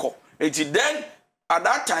 Then, at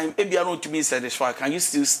that time, if you are not to be satisfied, can you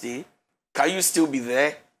still stay? Can you still be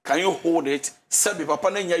there? Can you hold it? Sabi Papa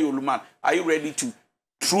Nenya Yoluman, are you ready to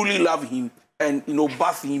truly love him and,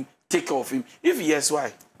 bath him, take care of him? If yes,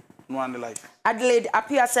 why? No one life. Adelaide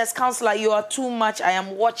Apia says, Counselor, you are too much. I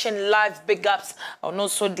am watching live big ups. Or no,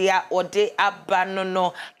 so dear, or de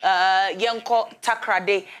abanono. Yanko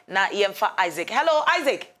Takrade na Yemfa Isaac. Hello,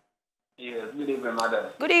 Isaac. Yes, good evening,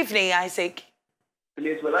 madam. Good evening, Isaac.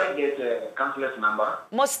 Please, will I get a counselor's number?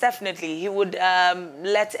 Most definitely. He would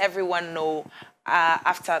let everyone know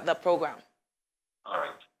after the program. All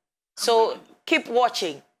right. So keep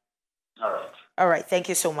watching. All right. All right. Thank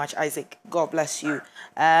you so much, Isaac. God bless you.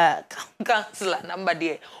 Counselor number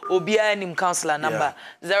there. Obianim counselor number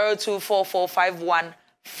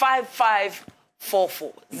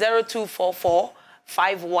 0244515544.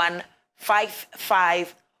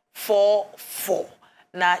 0244515544.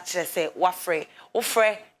 Na just say wafre.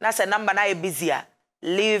 Ofre na say number na busy.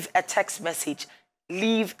 Leave a text message.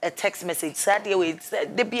 Leave a text message. Sadie we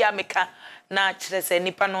de bia meka na just say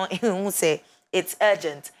nipa no who say it's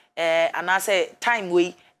urgent. And I say time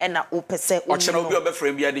we and na opese. Or channel be a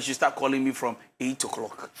friend they should start calling me from 8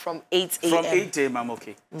 o'clock. From 8 a.m. From 8 a.m. I'm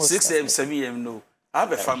okay. 6 a.m. 7 a.m. no. I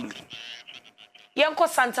have a family. Yanko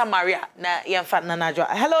Santa Maria na Yanfa Nanajwa.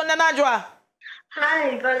 Hello Nanajwa.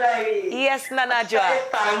 Hi, Valerie. Yes, Nanajwa.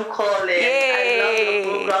 First time calling. Yay. I love the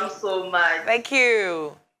program so much. Thank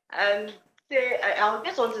you. And say, I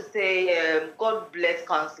just want to say, God bless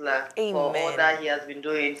Counselor for all that he has been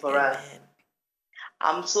doing for us.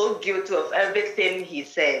 I'm so guilty of everything he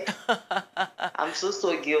said. I'm so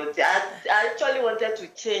guilty. I actually wanted to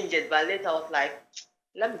change it, but later I was like,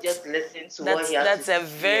 let me just listen to what he has to say. That's a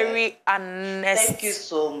very honest. Thank you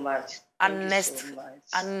so much. Honest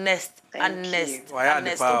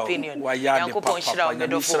opinion.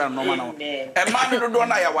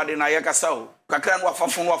 Kakra no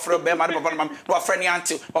afafo no afre be ma de papa no no afre ni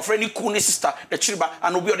auntie afre ni ku ni sister the chiriba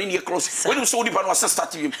and obi odi ni close when you so di pa no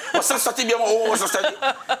start him start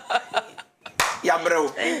ya bro.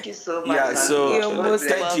 Thank you so much. Yeah, so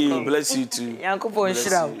thank you. Welcome. Bless you too. Yankopon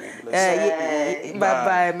shira.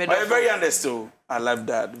 Bye. Very honest too. I love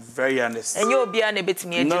that. Very honest. And you be an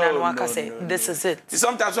ebetimi agina no aka say this is it.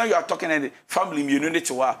 Sometimes when you are talking and family you need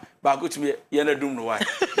to wa but go to me you no do no why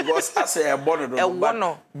because as a born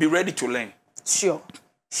be ready to learn. Sure.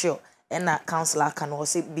 And that counselor can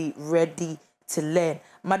also be ready to learn.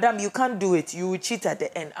 Madam, you can't do it. You will cheat at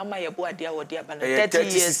the end. Am I a boy dear or dear? 30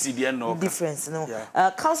 years difference. No.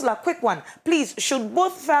 Yeah. Counselor, quick one. Please, should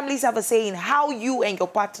both families have a say in how you and your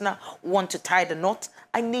partner want to tie the knot?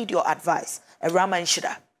 I need your advice. A Raman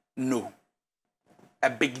Shida. No. A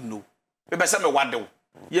big no. We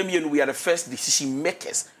are the first decision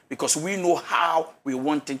makers because we know how we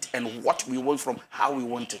want it and what we want from how we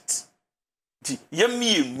want it.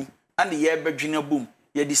 And the year boom,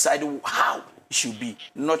 you decide how it should be,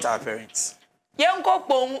 not our parents. Young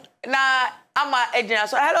Kopong na Ama Edna.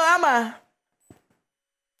 So hello, Ama.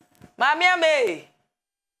 Mammy Ame.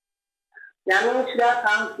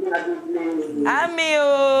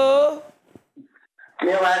 Amio.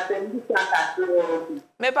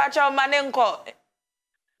 Me pacha manenko.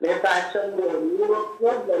 Me pacha no.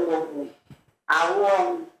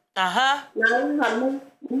 Aha.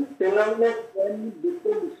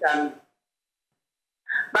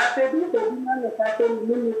 But the woman is at the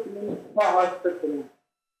hospital.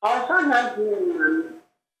 Also, not doing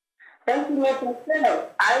thank you, Mr.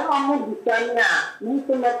 I want to be done now.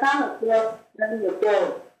 Mr. Mechanic, then you go.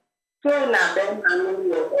 So now, then I know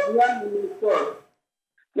you or 1 minute for.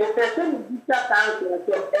 The person is disappointed,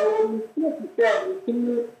 and when you say to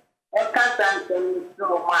me, I can't answer you so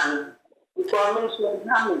one.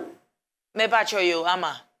 Information, Me pacha you,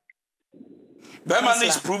 Ama. Beman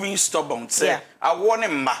is proving stubborn. Say, I want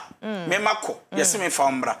him ma. Me mako. Yes, me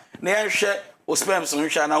fambra. Ne share o spam so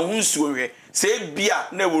hwa na hunsuo hwe. Say bia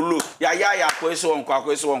na wolo. Ya kweso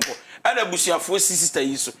wonko. Ana busuafo sister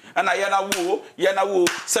yi so. Ana ya na wo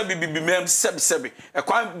se bibi mem sebi. E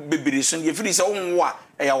kwan bebiri so ye firi se wonwo a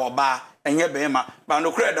e ya woba enye bema. Ba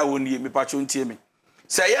no kra da woni me pacho ntie me.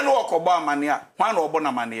 Se ye no okobo amane a, hwan na obo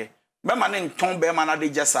na mane. Bema ne nton bema na de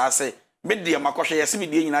jasa ase. Media makoshe yesi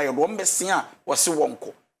media nyina yo do mbesia wose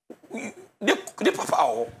wonko the papa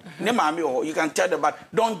oh ne mami oh you can tell them but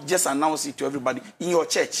don't just announce it to everybody in your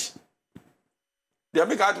church they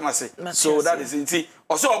make out must say so that is it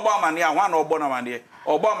also obo amane a hwan na obo na mane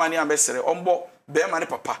obo amane a besere ombo be mane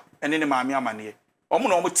papa ene ne mami amane omo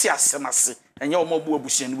na omo ti asemase enye omo bu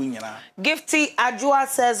abusia ne nyina. Gifty Ajua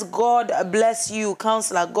says, God bless you,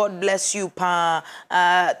 Counselor. God bless you, Pa.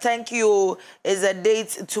 Thank you. Is a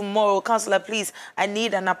date tomorrow. Counselor, please, I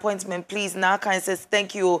need an appointment, please. Naka says,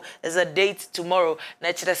 thank you. Is a date tomorrow.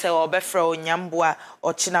 Nachida say, Obefro, Nyambua,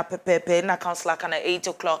 or China Pepe. Na Counselor, kana 8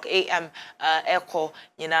 o'clock a.m. Echo.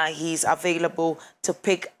 You know, he's available to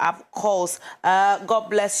pick up calls. God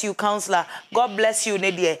bless you, Counselor. God bless you,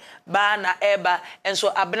 Nedie. Bana Eba. And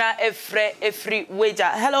so, Abna Efre wager.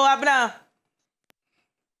 Hello, Abna.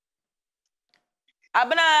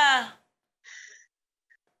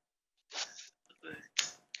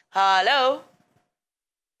 Hello.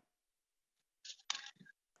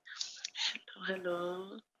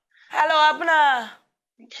 Hello, Abna.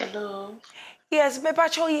 hello. Yes, me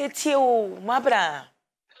pacho yetio, Mabra.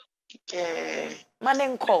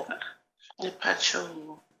 Manenko. The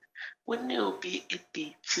patrol. When you be a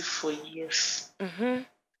date for years.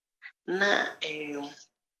 Na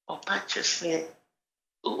or patches say,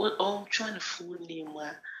 oh, trying to fool name.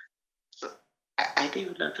 I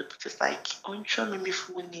didn't know that it's like on trying to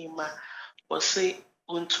fool name or say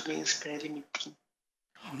on to me spelling meeting.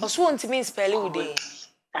 Also want to mean spelling with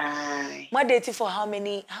Aye. My dating for how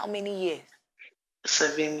many years?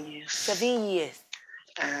 7 years. 7 years.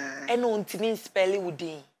 And on to mean spelling with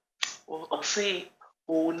Or say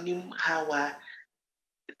only how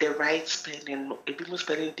the right spelling, a people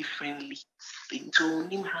spelling differently. Into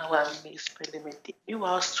only how I may spelling it. You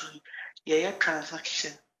asked to your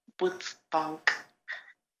transaction, both bank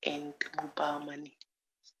and mobile money.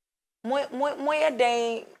 You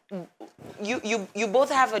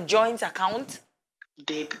both have a joint account?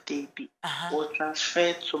 Debbie. Or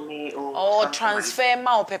transfer to me or transfer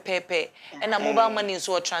ma pepepe. And a mobile money is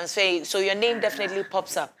what transfer. So your name definitely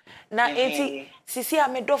pops up. Now, Sisi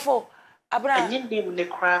Amedofo, Abra. And your name the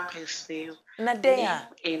crap is still. Nadea.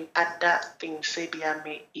 In other things, say be a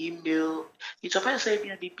me email. It's a say be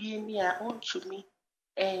a near on to me.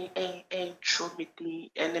 And show me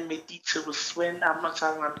the enemy details when I'm not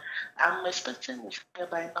around. I'm expecting this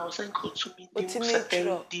by now. Saying go to me the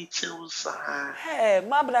details. Hey,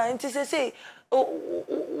 Mabra, and to say,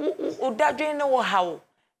 oh, that do you know how?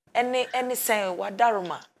 Any say what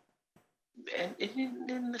Daruma? And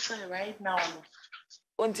then say right now.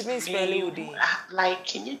 Want to be spelling like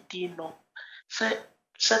can you know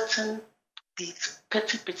certain these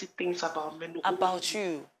petty things about me about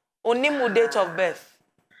you. Only my date of birth.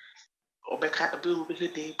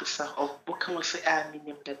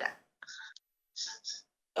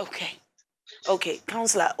 Okay,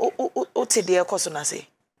 counselor. What did you question say?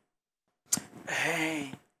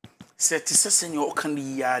 Hey, said to senior can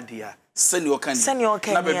be senior can.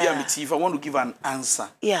 Now, baby, if I want to give an answer,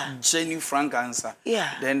 genuine, frank answer,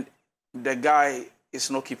 then the guy is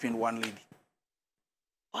not keeping one lady.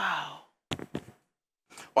 Wow.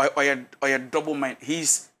 Or a double mind.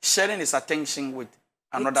 He's sharing his attention with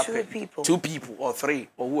another two people or three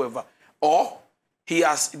or whoever, or he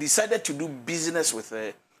has decided to do business with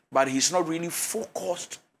her, but he's not really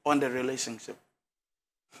focused on the relationship.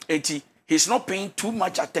 He's not paying too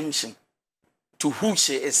much attention to who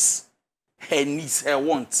she is, her needs, her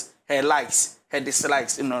wants, her likes, her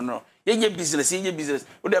dislikes. No. Yenye business.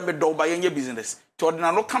 Would have be door by yenye business. To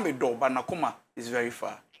ordinary come be door, but Nakuma is very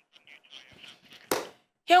far.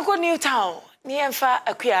 Yanko Newtown, Niemfa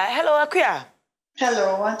Akia. Hello, Akia.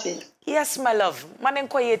 Hello, Auntie. Yes, my love.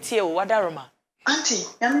 Manenko yetio, Wadaruma. Auntie,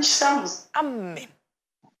 I'm Sam. Amen.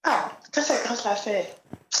 Ah, because I can't laugh.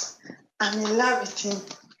 I'm in love with him.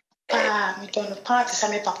 Me don't party,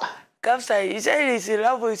 Sammy Papa. Kamsa, he said he's in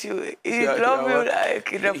love with you. He loves you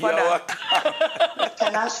like the father.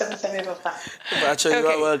 Can I say Sammy Papa? Pacho, you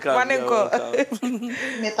are welcome. Manenko.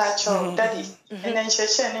 Me Pacho, Daddy. And then she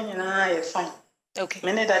said, "No, fine." Okay.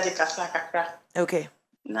 Me ne Daddy kasa kakra. Okay.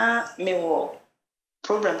 Na me wo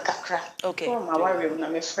problem kakra. Okay. Oh, my worry na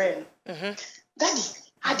me friend. Daddy,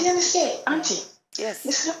 I didn't say, Auntie. Yes.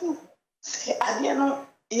 Listen, say I didn't know.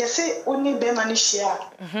 You say only be money share.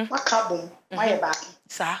 What carbon? My back.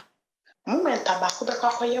 Sir. Moment tobacco be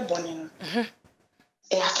kwa ye bonin.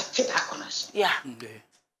 Affected happiness. Yeah.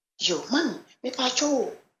 Yo, man, me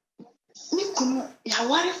pacho. Me kunu ya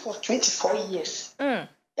worry for 24 years.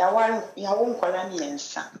 Ya worry ya won kwala ni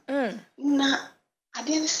ensa. Na I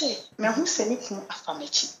didn't say me hu se me kunu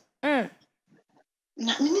afamechi. Na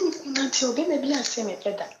me ni kunu anti obe me bi ase me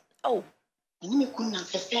peda. Oh. Me kunu na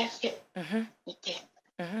fefe. Me pe.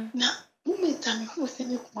 Na moment am hu se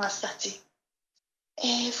me kunu asati.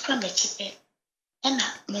 From a chipe. And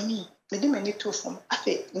mommy, me do many two from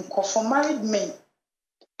afe for married men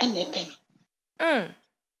and a penny. And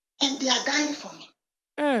they are dying for me.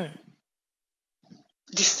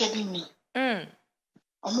 Disturbing me.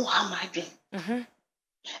 Omo ha my dream. And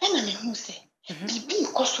I mean who say, Bibi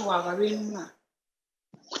koso wa renu.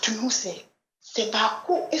 Kutu no say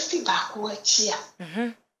bako efi bako achia.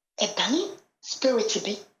 Edani spirit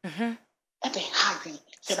bi. Ebe hagin.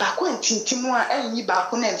 Se bako ntintimu a enyi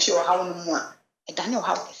bako na mfi o hawo no mu a edane o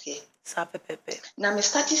hawo kese sa pepepe na me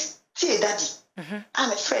start tie daddy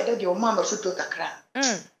I'm afraid that your mama foto kakra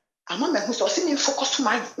ama me hu so se me focus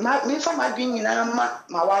me fa ma dwen nyina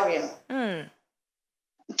ma ware no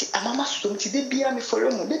nti amama so nti de bia me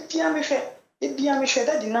follow mu de bia me hwe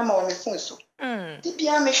daddy na ma wa me phone so de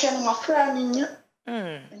bia me hwe no ma fra ni nya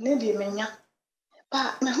ne de me nya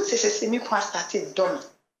ba me hu se me kwa start do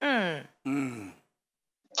me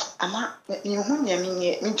ama you hu nya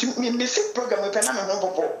me sick program we na me ho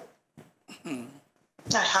bobo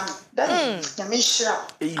that nya me shira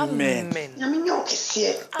amen nya me nyo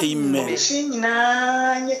kese amen shi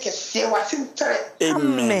nyina nya kese wa sintere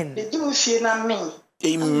amen de du shi na me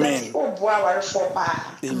amen o bo aware for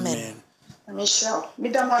pa amen me shira me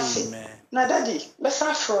da ma se na daddy let's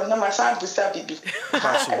afro na ma sa busa bibi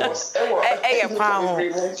kwa ho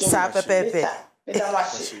sa pepepe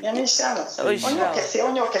Yami shano.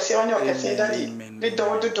 Onyo kese daddy. Me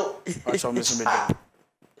do.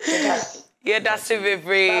 Yeah, that's it,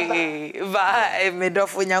 baby.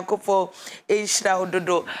 Medofo Nyankopo, Ishra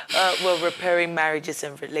Ododo. We're repairing marriages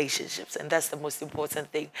and relationships, and that's the most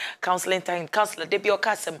important thing. Counseling time, counselor, Debbie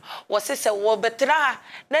Okasem, was this a war betra?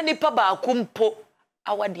 Nani paba kumpo.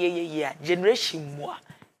 Our dear generation moi.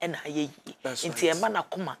 and aye inti e ma na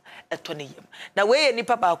koma eto ne yam na we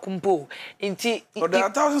nipa ba kumpo inti there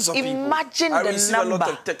are thousands of people. Imagine I the receive number. a lot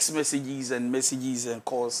of text messages and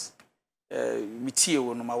calls. Mitie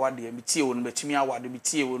wono mawade, mitie wono metumi awade,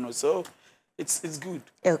 mitie wono. So it's good.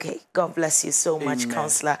 Okay, God bless you so much, Amen.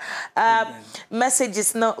 Counselor. Message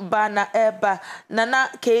is not bana eba nana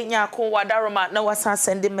Kenya ko wadaroma na wasa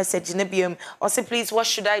sending message nebium. Or say please, what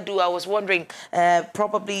should I do? I was wondering.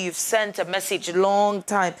 Probably you've sent a message long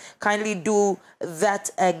time. Kindly do that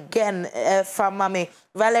again, Famame.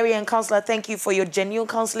 Valerie and Counselor, thank you for your genuine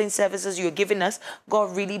counseling services you're giving us.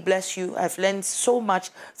 God really bless you. I've learned so much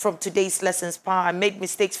from today's lessons. I made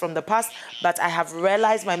mistakes from the past, but I have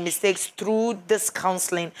realized my mistakes through this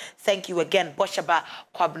counseling. Thank you again, Boshaba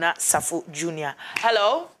Kwabna Safu Jr.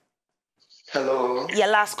 Hello. Hello. Your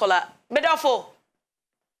last caller. Bedofo.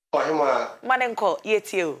 Ohima. Manenko,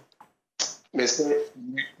 yet you. Mr.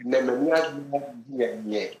 Nemanja.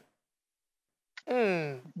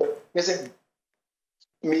 Yes,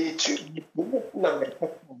 me too. And I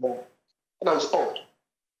was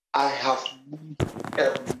I have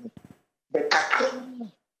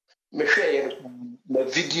my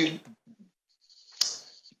video.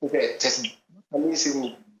 Okay, test me.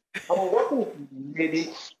 I'm working with a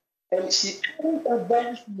lady, and she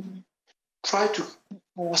advised me try to keep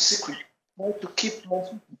our secret, try to keep our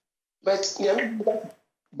secret. But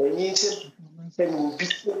the nation will be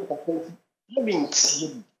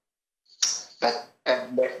but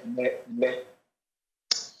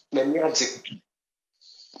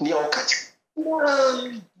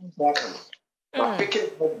my picking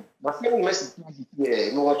my family message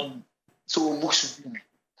you know what so books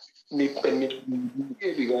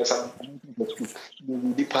because I'm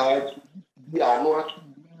the part we are not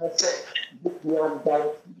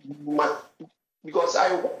because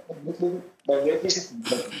I my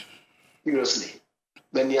relationship seriously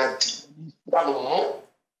when you are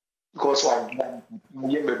because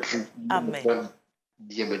Amen.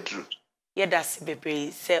 Yeah, that's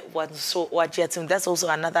Bebe said what so what yet. That's also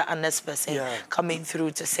another honest person coming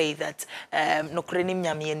through to say that no krenim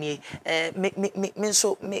nyame me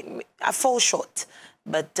so I fall short.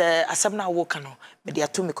 But asam na woka no me dia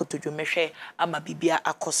to me kotojo mehwe ama bibia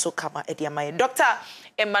akoso kama e dia mai Dr.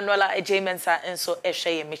 Emanuela Ejemensa enso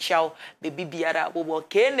ehwe me chiao baby biara wo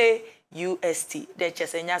kene UST the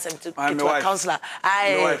chesenya sem to counselor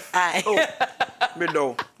I oh me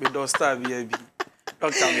do star baby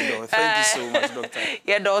Dr. Mido, thank you so much, Doctor.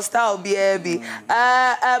 Yeah, Dostal baby.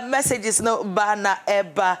 Messages no bana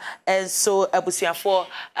eba and so abusia for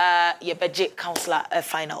your budget counselor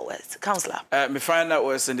final words. Counselor. My final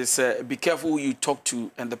words and it's be careful who you talk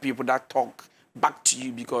to and the people that talk back to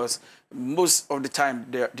you because most of the time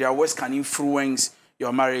their words can influence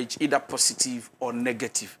your marriage either positive or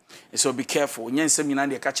negative. And so be careful. Nyensem nyina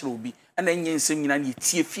de catch will be and then nyensem nyina ye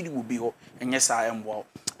tie feel will be ho and yes I am wow.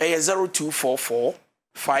 0244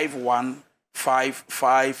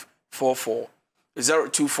 515544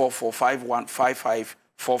 0244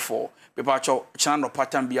 515544 people cho channel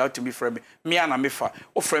pattern be out to me frame me ana mefa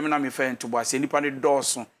o frame na me fa into boss nipa ne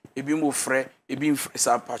dawson ebi mo frɛ ebi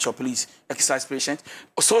sa patcho please exercise patient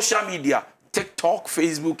social media TikTok,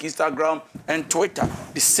 Facebook, Instagram and Twitter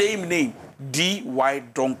the same name DY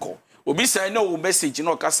Donko obi say no message you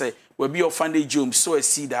know ka say we be offended James so I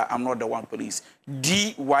see that I'm not the one police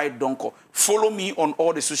DY Donko follow me on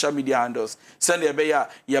all the social media handles send your beya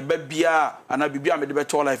your bebia and bibia me the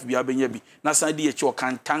better life bia benya bi na send the your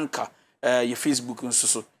kan tanka your Facebook and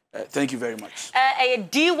so thank you very much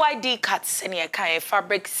DYD Cuts and your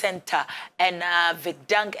Fabric Center and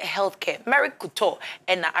Vidang Healthcare Merrick Kuto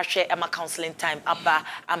and Ashe Emma Counseling Time Abba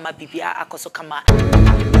Ama Bibia Akoso Kama